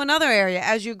go to another area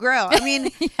as you grow. I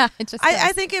mean,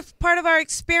 I think it's part of our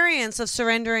experience of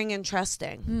surrendering and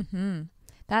trusting.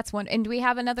 That's one. And do we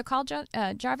have another call,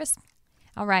 Jarvis?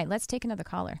 All right, let's take another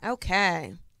caller.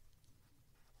 Okay.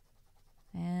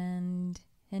 And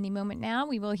any moment now,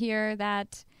 we will hear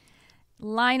that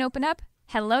line open up.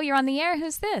 Hello, you're on the air.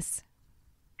 Who's this?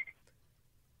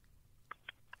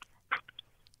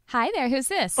 Hi there. Who's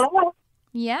this? Hello.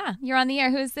 Yeah, you're on the air.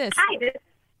 Who's this? Hi, this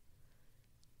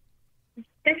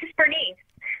is Bernice.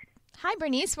 Hi,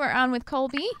 Bernice. We're on with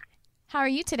Colby. How are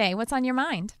you today? What's on your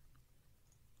mind?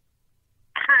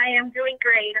 Hi, I'm doing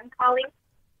great. I'm calling.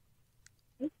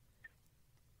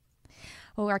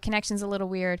 Oh, our connection's a little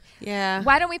weird. Yeah.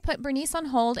 Why don't we put Bernice on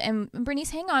hold? And Bernice,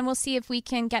 hang on. We'll see if we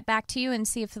can get back to you and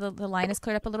see if the line is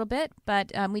cleared up a little bit.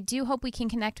 But we do hope we can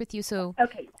connect with you. So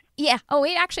okay. Yeah. Oh,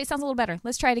 wait. Actually, it sounds a little better.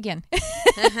 Let's try it again.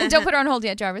 Don't put her on hold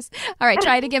yet, Jarvis. All right.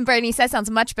 Try it again, Bernice. That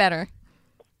sounds much better.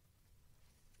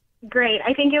 Great.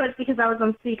 I think it was because I was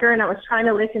on speaker and I was trying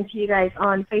to listen to you guys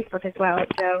on Facebook as well.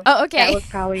 So okay. That was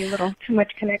probably a little too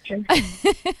much connection.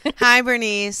 Hi,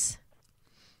 Bernice.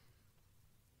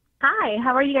 Hi.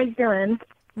 How are you guys doing?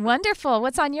 Wonderful.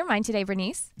 What's on your mind today,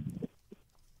 Bernice?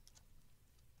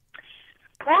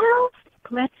 Well,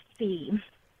 let's see.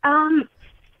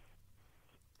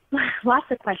 Lots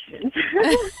of questions.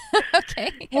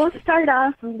 Okay. We'll start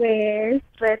off with,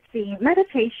 let's see,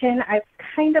 meditation. I've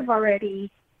kind of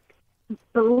already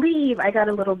believe I got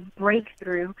a little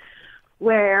breakthrough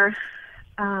where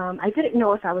I didn't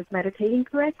know if I was meditating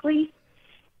correctly.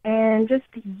 And just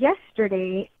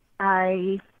yesterday,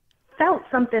 I felt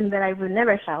something that I've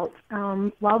never felt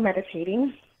while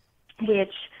meditating,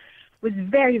 which was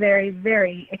very, very,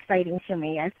 very exciting to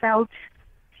me. I felt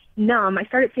numb. I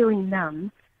started feeling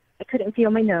numb. I couldn't feel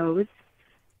my nose.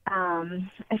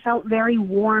 I felt very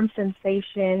warm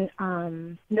sensation,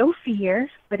 no fear,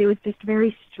 but it was just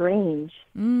very strange.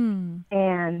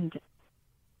 And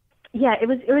yeah, it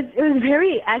was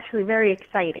very, actually very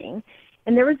exciting.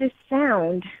 And there was this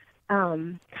sound,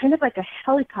 kind of like a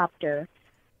helicopter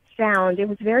sound. It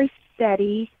was very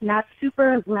steady, not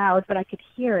super loud, but I could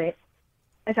hear it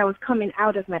as I was coming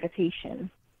out of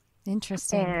meditation.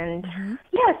 Interesting. And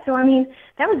yeah, so I mean,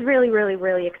 that was really, really,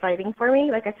 really exciting for me.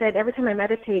 Like I said, every time I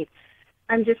meditate,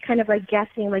 I'm just kind of like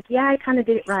guessing, like, yeah, I kind of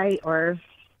did it right, or,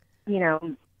 you know,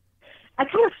 I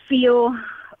kind of feel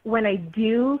when I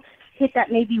do hit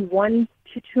that maybe 1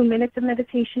 to 2 minutes of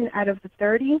meditation out of the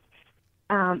 30,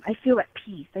 I feel at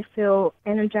peace. I feel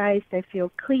energized. I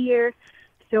feel clear.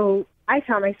 So I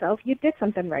tell myself, you did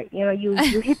something right. You know, you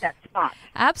hit that spot.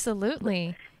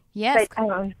 Absolutely. Yes.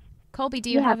 But, Colby, do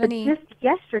you have any? Just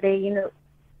yesterday, you know,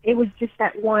 it was just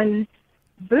that one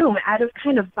boom out of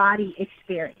kind of body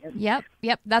experience. Yep.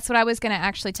 That's what I was going to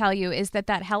actually tell you, is that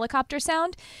helicopter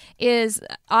sound is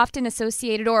often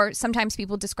associated, or sometimes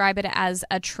people describe it as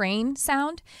a train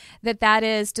sound, that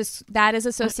is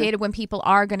associated when people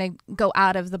are going to go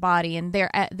out of the body and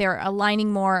they're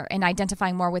aligning more and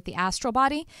identifying more with the astral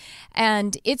body.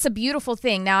 And it's a beautiful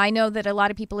thing. Now, I know that a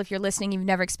lot of people, if you're listening, you've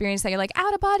never experienced that. You're like,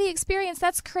 out of body experience,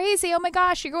 that's crazy. Oh my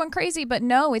gosh, you're going crazy. But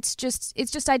no, it's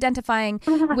just identifying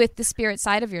with the spirit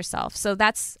side of yourself. So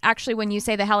that's actually, when you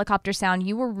say the helicopter sound,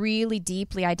 you were really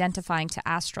deeply identifying to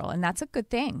astral, and that's a good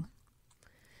thing.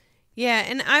 Yeah,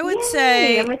 and I would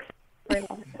say,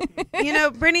 you know,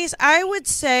 Bernice, I would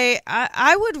say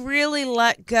I would really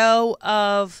let go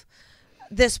of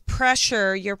this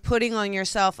pressure you're putting on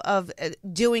yourself of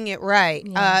doing it right.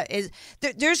 Yeah.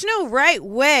 There's no right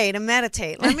way to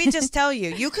meditate. Let me just tell you,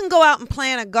 you can go out and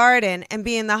plant a garden and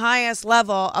be in the highest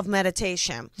level of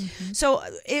meditation. So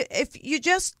if you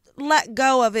just let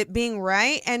go of it being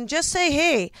right and just say,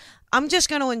 hey, I'm just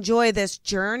going to enjoy this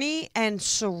journey and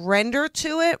surrender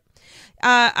to it,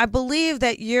 I believe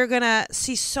that you're going to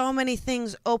see so many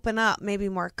things open up, maybe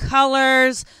more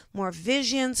colors, more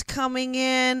visions coming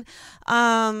in,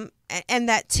 and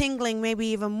that tingling maybe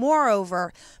even more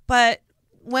over. But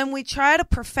when we try to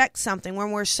perfect something,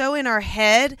 when we're so in our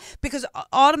head, because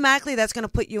automatically that's going to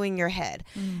put you in your head.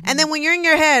 And then when you're in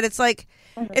your head, it's like,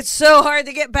 it's so hard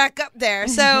to get back up there.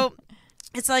 So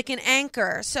it's like an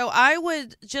anchor. So I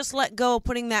would just let go of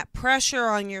putting that pressure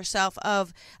on yourself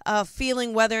of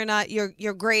feeling whether or not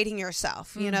you're grading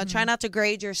yourself. You know, try not to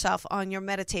grade yourself on your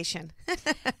meditation.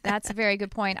 That's a very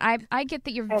good point. I get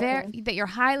that you're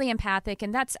highly empathic,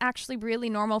 and that's actually really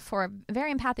normal for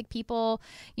very empathic people.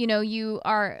 You know, you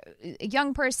are a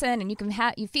young person, and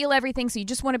you feel everything, so you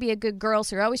just want to be a good girl.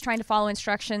 So you're always trying to follow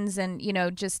instructions, and you know,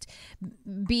 just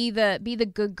be the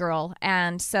good girl.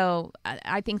 And so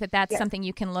I think that's something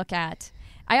you can look at.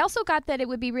 I also got that it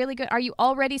would be really good. Are you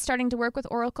already starting to work with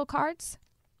oracle cards?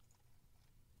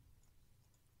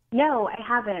 No, I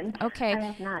haven't. Okay. I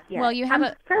have not yet. Well,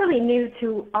 I'm fairly new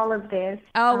to all of this.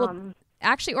 Oh, well,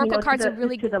 actually, oracle cards are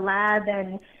really to the lab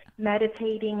and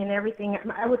meditating and everything.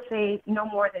 I would say no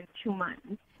more than 2 months.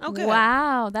 Okay.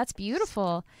 Wow, that's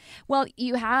beautiful. Well,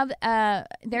 you have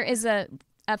there is a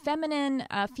feminine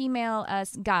female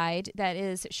guide that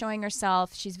is showing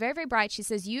herself. She's very, very bright. She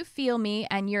says, you feel me,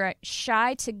 and you're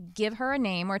shy to give her a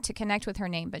name or to connect with her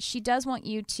name. But she does want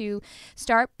you to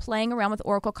start playing around with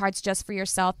oracle cards just for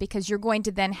yourself, because you're going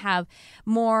to then have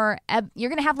more, you're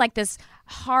going to have like this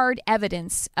hard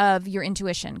evidence of your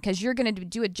intuition, because you're going to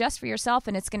do it just for yourself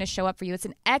and it's going to show up for you. It's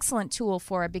an excellent tool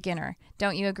for a beginner.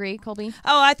 Don't you agree, Colby?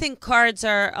 Oh, I think cards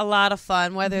are a lot of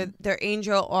fun, whether they're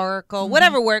angel, oracle,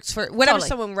 whatever works for whatever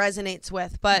someone resonates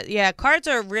with. But yeah, cards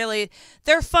are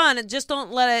they're fun. Just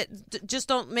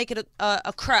don't make it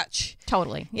a crutch.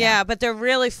 Totally. Yeah, but they're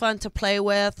really fun to play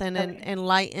with and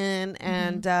enlighten.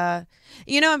 And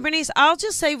you know, and Bernice, I'll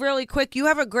just say really quick, you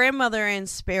have a grandmother in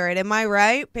spirit. Am I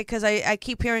right? Because I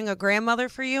keep hearing a grandmother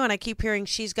for you, and I keep hearing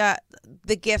she's got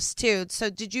the gifts too.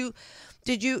 So do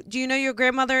you know your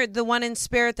grandmother, the one in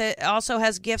spirit that also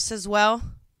has gifts as well?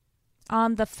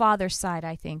 On the father's side,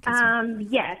 I think.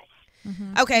 Yes.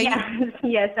 Okay.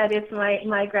 Yes, that is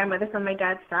my grandmother from my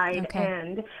dad's side. Okay.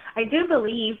 And I do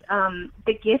believe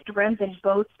the gift runs in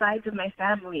both sides of my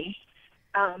family.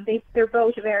 They're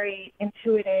both very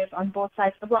intuitive on both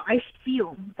sides. Well, I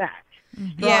feel that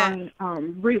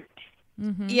strong root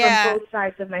from both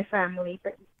sides of my family.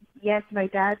 But yes, my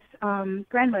dad's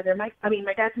grandmother, my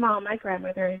dad's mom, my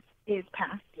grandmother is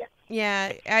passed. Yes.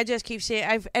 Yeah, I just keep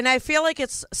saying, I feel like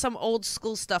it's some old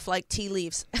school stuff like tea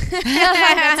leaves.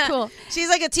 That's cool. She's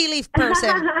like a tea leaf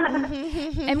person.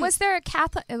 And was there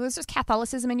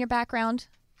Catholicism in your background?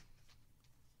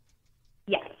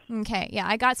 Yes. Okay, yeah,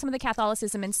 I got some of the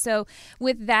Catholicism, and so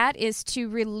with that is to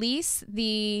release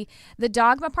the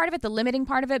dogma part of it, the limiting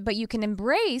part of it, but you can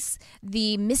embrace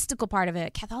the mystical part of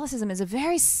it. Catholicism is a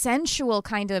very sensual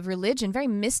kind of religion, very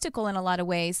mystical in a lot of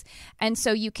ways, and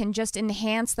so you can just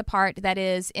enhance the part that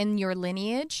is in your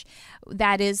lineage,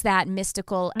 that is that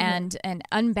mystical and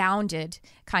unbounded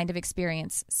kind of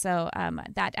experience. So I'm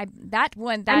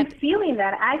feeling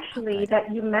that actually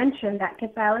that you mentioned that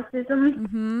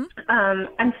Catholicism.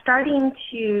 I'm starting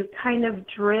to kind of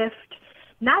drift,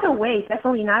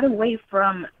 definitely not away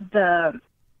from the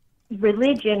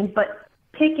religion, but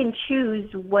pick and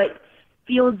choose what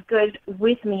feels good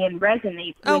with me and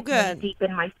resonates with me deep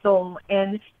in my soul.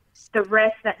 And the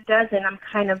rest that doesn't, I'm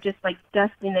kind of just like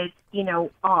dusting it,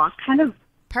 off, kind of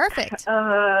perfect.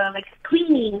 Like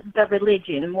cleaning the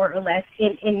religion, more or less,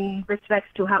 in respects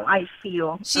to how I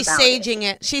feel. She's saging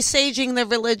it. She's saging the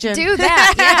religion. Do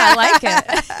that. Yeah, I like it.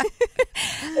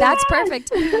 That's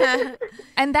perfect.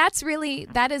 And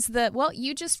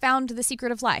you just found the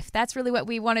secret of life. That's really what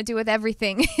we want to do with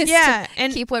everything.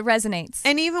 And keep what resonates.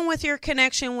 And even with your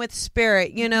connection with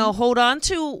spirit, hold on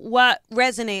to what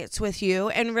resonates with you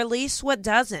and release what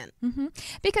doesn't.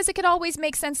 Because it could always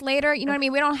make sense later. You know what I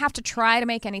mean? We don't have to try to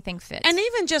make anything fit. And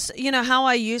even just, how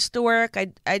I used to work,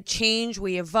 I change,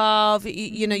 we evolve,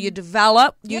 you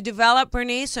develop,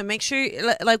 Bernice. So make sure,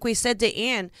 like we said to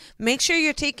Ann, make sure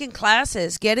you're taking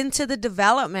classes, get into the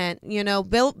development,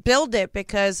 build it,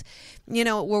 because, it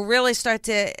will really start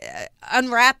to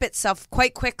unwrap itself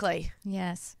quite quickly.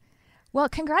 Yes. Well,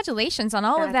 congratulations on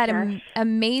all of that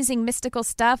amazing mystical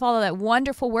stuff, all of that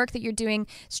wonderful work that you're doing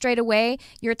straight away.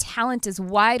 Your talent is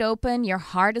wide open. Your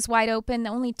heart is wide open.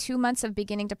 Only 2 months of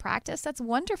beginning to practice. That's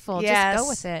wonderful. Yes. Just go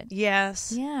with it.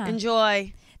 Yes. Yeah.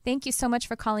 Enjoy. Thank you so much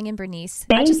for calling in, Bernice.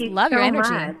 Thank I just you love so your energy.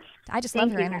 much. I just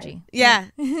love her energy. Yeah.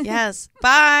 Yes.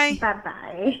 Bye.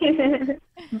 Bye-bye.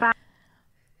 Bye.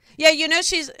 Yeah,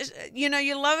 she's, you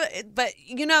love it, but,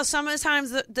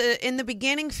 sometimes in the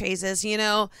beginning phases,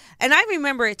 and I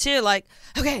remember it too, like,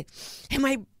 okay, am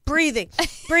I breathing?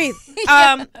 Breathe.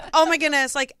 Oh my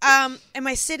goodness, like, am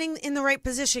I sitting in the right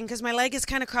position because my leg is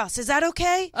kind of crossed? Is that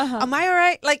okay? Am I all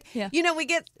right? Like,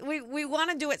 we want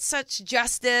to do it such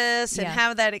justice and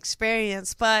have that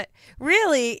experience, but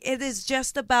really it is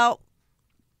just about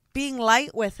being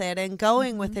light with it and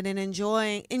going with it and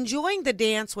enjoying the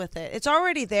dance with it. It's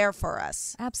already there for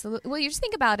us. Absolutely. Well, you just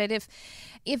think about it.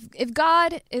 If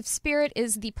God, if Spirit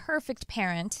is the perfect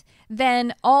parent,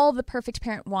 then all the perfect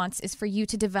parent wants is for you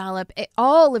to develop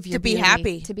all of your beauty.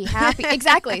 To be happy.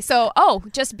 Exactly. So,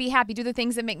 just be happy. Do the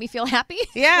things that make me feel happy.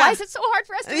 Yeah. Why is it so hard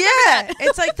for us to remember that?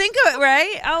 It's like, think of it,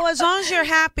 right? Oh, as long as you're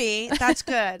happy, that's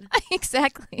good.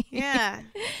 Exactly. Yeah.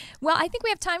 Well, I think we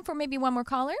have time for maybe one more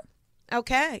caller.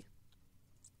 Okay.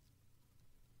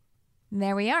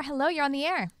 There we are. Hello, you're on the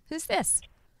air. Who's this?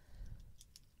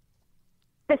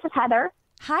 This is Heather.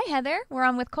 Hi, Heather. We're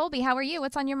on with Colby. How are you?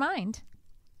 What's on your mind?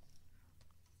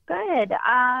 Good.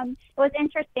 It was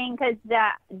interesting because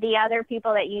the other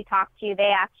people that you talked to,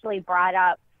 they actually brought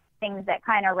up things that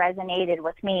kind of resonated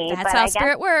with me. That's how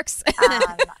Spirit works.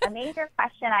 A major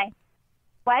question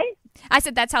What? I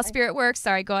said that's how Spirit works.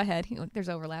 Sorry, go ahead. There's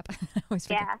overlap.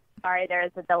 Yeah, sorry,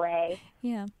 there's a delay.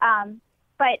 Yeah.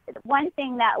 But one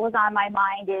thing that was on my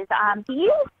mind is, do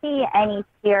you see any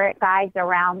spirit guides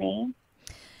around me?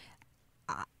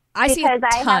 I see a ton.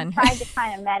 Because I have tried to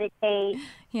kind of meditate.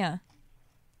 Yeah.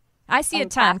 I see a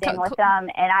ton. Tap in with them,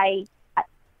 and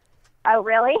oh,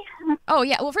 really? Oh,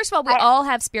 yeah. Well, first of all, we all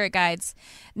have spirit guides.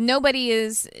 Nobody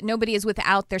is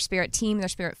without their spirit team, their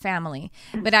spirit family.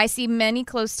 But I see many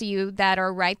close to you that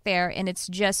are right there, and it's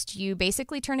just you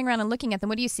basically turning around and looking at them.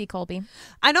 What do you see, Colby?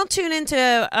 I don't tune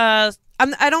into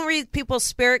I don't read people's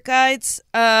spirit guides,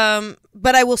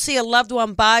 but I will see a loved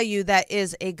one by you that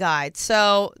is a guide.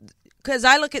 So, because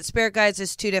I look at spirit guides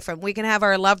as two different. We can have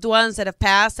our loved ones that have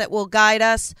passed that will guide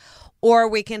us, or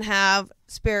we can have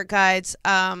spirit guides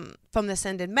from the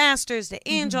Ascended Masters, the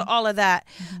angel, all of that.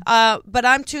 But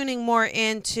I'm tuning more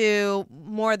into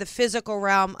more the physical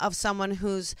realm of someone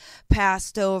who's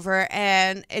passed over.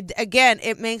 And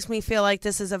it makes me feel like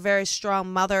this is a very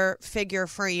strong mother figure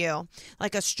for you,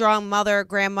 like a strong mother,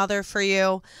 grandmother for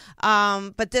you.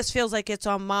 But this feels like it's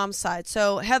on mom's side.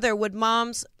 So Heather, would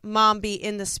mom's mom be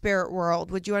in the spirit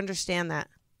world? Would you understand that?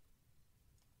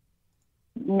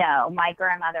 No, my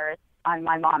grandmother on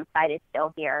my mom's side is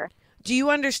still here. Do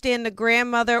you understand the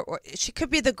grandmother, or she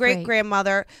could be the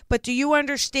great-grandmother, but do you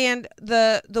understand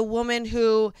the woman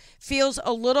who feels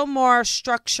a little more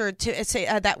structured? To say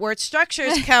that word structure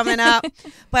is coming up,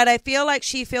 but I feel like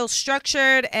she feels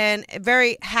structured and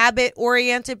very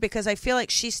habit-oriented, because I feel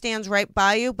like she stands right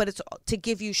by you, but it's to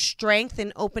give you strength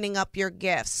in opening up your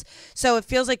gifts. So it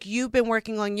feels like you've been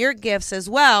working on your gifts as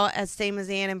well, as same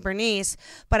as Ann and Bernice,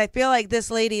 but I feel like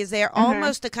this lady is there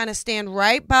almost to kind of stand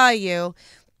right by you,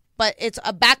 but it's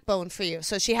a backbone for you.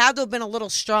 So she had to have been a little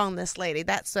strong, this lady.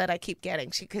 That's what I keep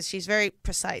getting, because she's very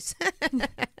precise.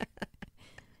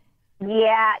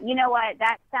 Yeah, you know what?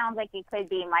 That sounds like it could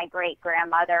be my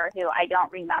great-grandmother, who I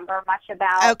don't remember much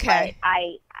about. Okay. But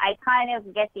I kind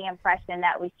of get the impression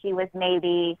that she was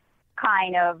maybe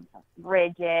kind of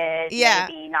rigid,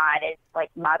 maybe not as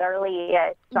like motherly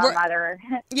as some other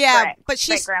but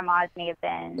she's great-grandmas may have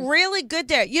been. Really good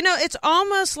there. You know, it's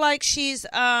almost like she's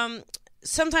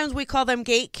sometimes we call them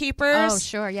gatekeepers. Oh,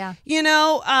 sure, yeah. You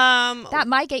know, that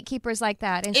my gatekeeper's like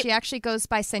that, and she actually goes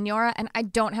by Senora, and I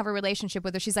don't have a relationship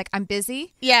with her. She's like, I'm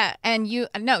busy. Yeah. And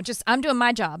I'm doing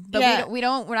my job, but we're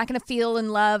not going to feel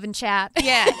and love and chat.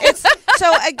 Yeah. It's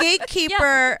so a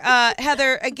gatekeeper,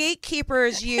 Heather, a gatekeeper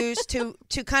is used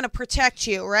to kind of protect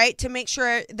you, right? To make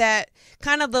sure that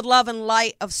kind of the love and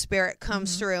light of spirit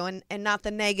comes through, and not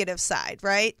the negative side,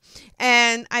 right?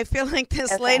 And I feel like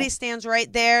this lady stands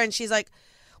right there, and she's like,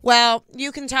 well,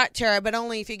 you can talk to her, but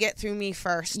only if you get through me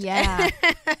first. Yeah,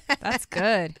 that's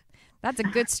good. That's a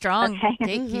good, strong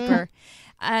gatekeeper.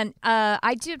 And now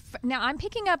I'm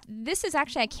picking up, this is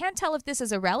actually, I can't tell if this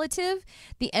is a relative.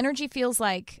 The energy feels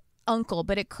like uncle,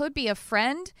 but it could be a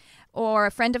friend or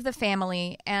a friend of the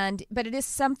family. But it is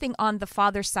something on the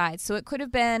father's side. So it could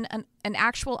have been an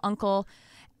actual uncle,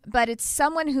 but it's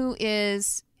someone who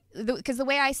is, because the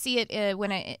way I see it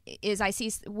I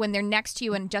see when they're next to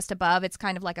you and just above, it's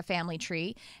kind of like a family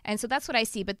tree. And so that's what I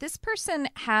see. But this person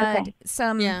had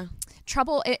some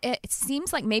trouble. It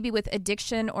seems like maybe with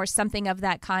addiction or something of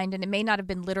that kind. And it may not have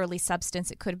been literally substance.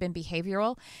 It could have been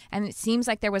behavioral. And it seems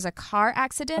like there was a car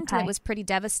accident that was pretty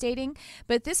devastating.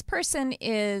 But this person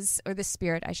or this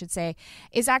spirit, I should say,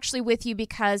 is actually with you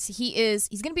because he's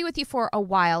going to be with you for a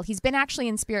while. He's been actually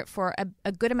in spirit for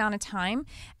a good amount of time.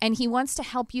 And he wants to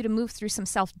help you to move through some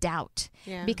self-doubt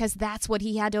because that's what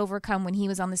he had to overcome when he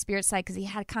was on the spirit side, because he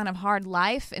had kind of hard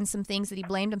life and some things that he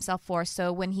blamed himself for.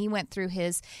 So when he went through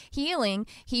his healing,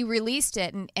 he released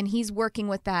it, and he's working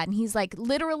with that. And he's like,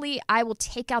 literally, I will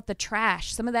take out the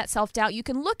trash. Some of that self-doubt, you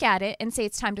can look at it and say,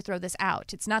 it's time to throw this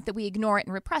out. It's not that we ignore it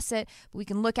and repress it, but we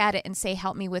can look at it and say,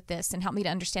 help me with this and help me to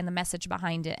understand the message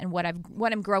behind it and what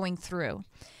I'm growing through.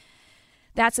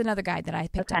 That's another guide that I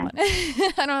picked up on.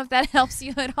 I don't know if that helps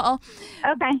you at all.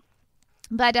 Okay.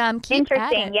 But keep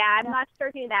interesting. at it. Yeah, I'm not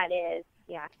sure who that is.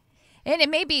 Yeah. And it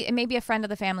may be a friend of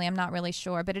the family. I'm not really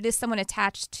sure, but it is someone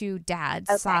attached to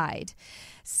Dad's side.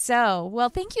 So, well,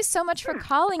 thank you so much for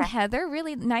calling, Heather.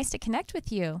 Really nice to connect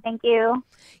with you. Thank you.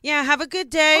 Yeah, have a good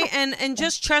day, and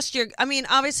just trust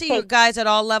obviously your guys at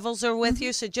all levels are with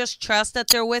you, so just trust that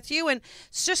they're with you, and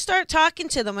just start talking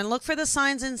to them and look for the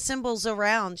signs and symbols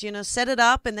around. You know, set it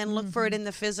up and then look for it in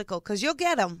the physical, because you'll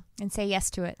get them. And say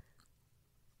yes to it.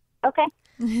 Okay.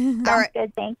 All right.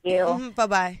 Good. Thank you.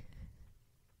 Bye-bye.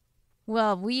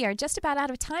 Well, we are just about out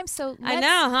of time, so I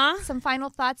know, huh? Some final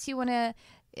thoughts you want to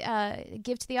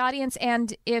give to the audience,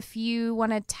 and if you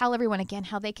want to tell everyone again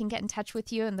how they can get in touch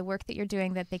with you and the work that you're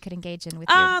doing that they could engage in with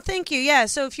you. Thank you. Yeah,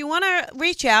 so if you want to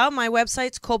reach out, my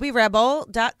website's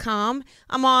colbyrebel.com.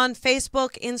 I'm on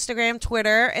Facebook, Instagram,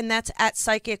 Twitter, and that's at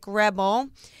Psychic Rebel.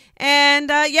 And,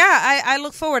 I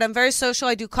look forward. I'm very social.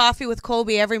 I do coffee with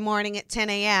Colby every morning at 10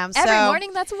 a.m. Every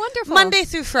morning? That's wonderful. Monday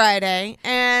through Friday.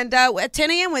 And at 10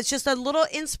 a.m., it's just a little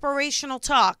inspirational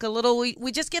talk.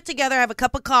 We just get together, have a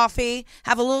cup of coffee,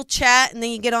 have a little chat, and then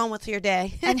you get on with your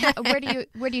day. And where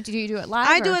do you do it live?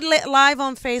 I do it live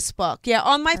on Facebook. Yeah,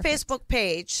 on my Facebook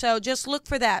page. So just look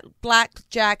for that black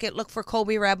jacket. Look for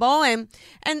Colby Rebel and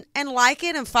like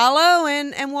it and follow,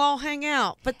 and we'll all hang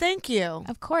out. But thank you.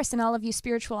 Of course. And all of you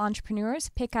spiritual entrepreneurs,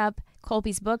 pick up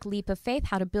Colby's book, Leap of Faith,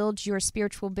 How to Build Your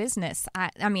Spiritual Business.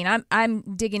 I mean, I'm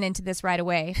digging into this right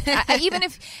away. Even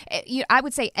if, I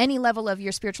would say any level of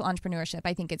your spiritual entrepreneurship,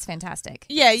 I think it's fantastic.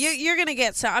 Yeah, you're going to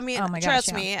get some. I mean, oh my gosh,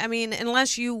 trust me. I mean,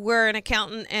 unless you were an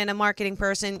accountant and a marketing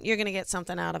person, you're going to get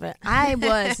something out of it. I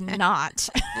was not.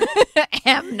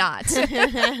 Am not.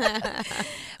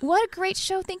 What a great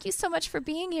show. Thank you so much for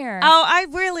being here. Oh, I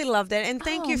really loved it. And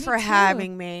thank you for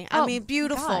having me. I mean,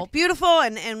 God. beautiful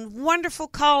and wonderful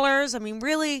callers. I mean,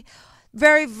 really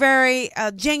very, very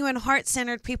genuine,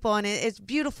 heart-centered people. And it's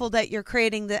beautiful that you're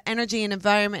creating the energy and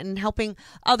environment and helping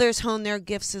others hone their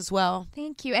gifts as well.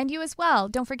 Thank you. And you as well.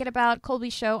 Don't forget about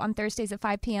Colby's show on Thursdays at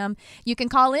 5 p.m. You can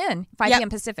call in, 5 p.m.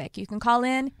 Pacific. You can call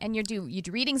in and you do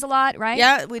readings a lot, right?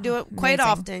 Yeah, we do it quite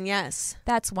often, yes.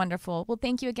 That's wonderful. Well,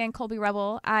 thank you again, Colby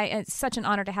Rebel. It's such an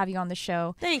honor to have you on the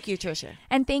show. Thank you, Tricia.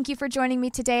 And thank you for joining me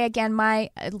today. Again, my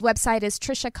website is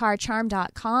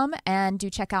triciacarcharm.com, and do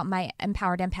check out my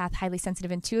Empowered Empath Highly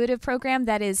Sensitive Intuitive program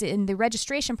that is in the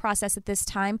registration process at this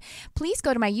time. Please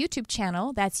go to my YouTube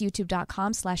channel. That's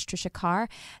youtube.com/Tricia Carr.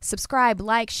 Subscribe,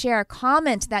 like, share,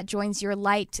 comment. That joins your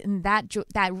light, and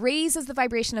that raises the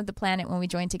vibration of the planet when we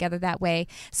join together that way.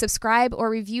 Subscribe or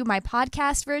review my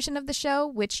podcast version of the show,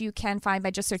 which you can find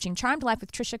by just searching Charmed Life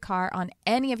with Tricia Carr on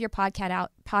any of your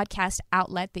podcast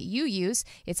outlet that you use.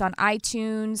 It's on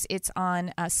iTunes, it's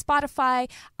on Spotify,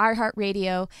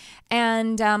 iHeartRadio,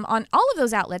 and on all of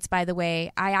those outlets, by the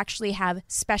way, I actually have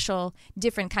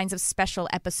different kinds of special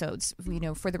episodes,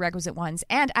 for the requisite ones.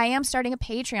 And I am starting a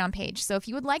Patreon page. So if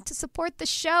you would like to support the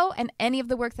show and any of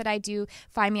the work that I do,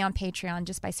 find me on Patreon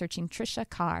just by searching Tricia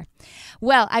Carr.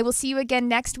 Well, I will see you again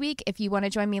next week if you want to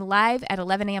join me live at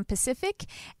 11 a.m. Pacific.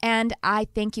 And I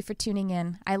thank you for tuning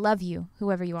in. I love you,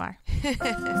 whoever you are.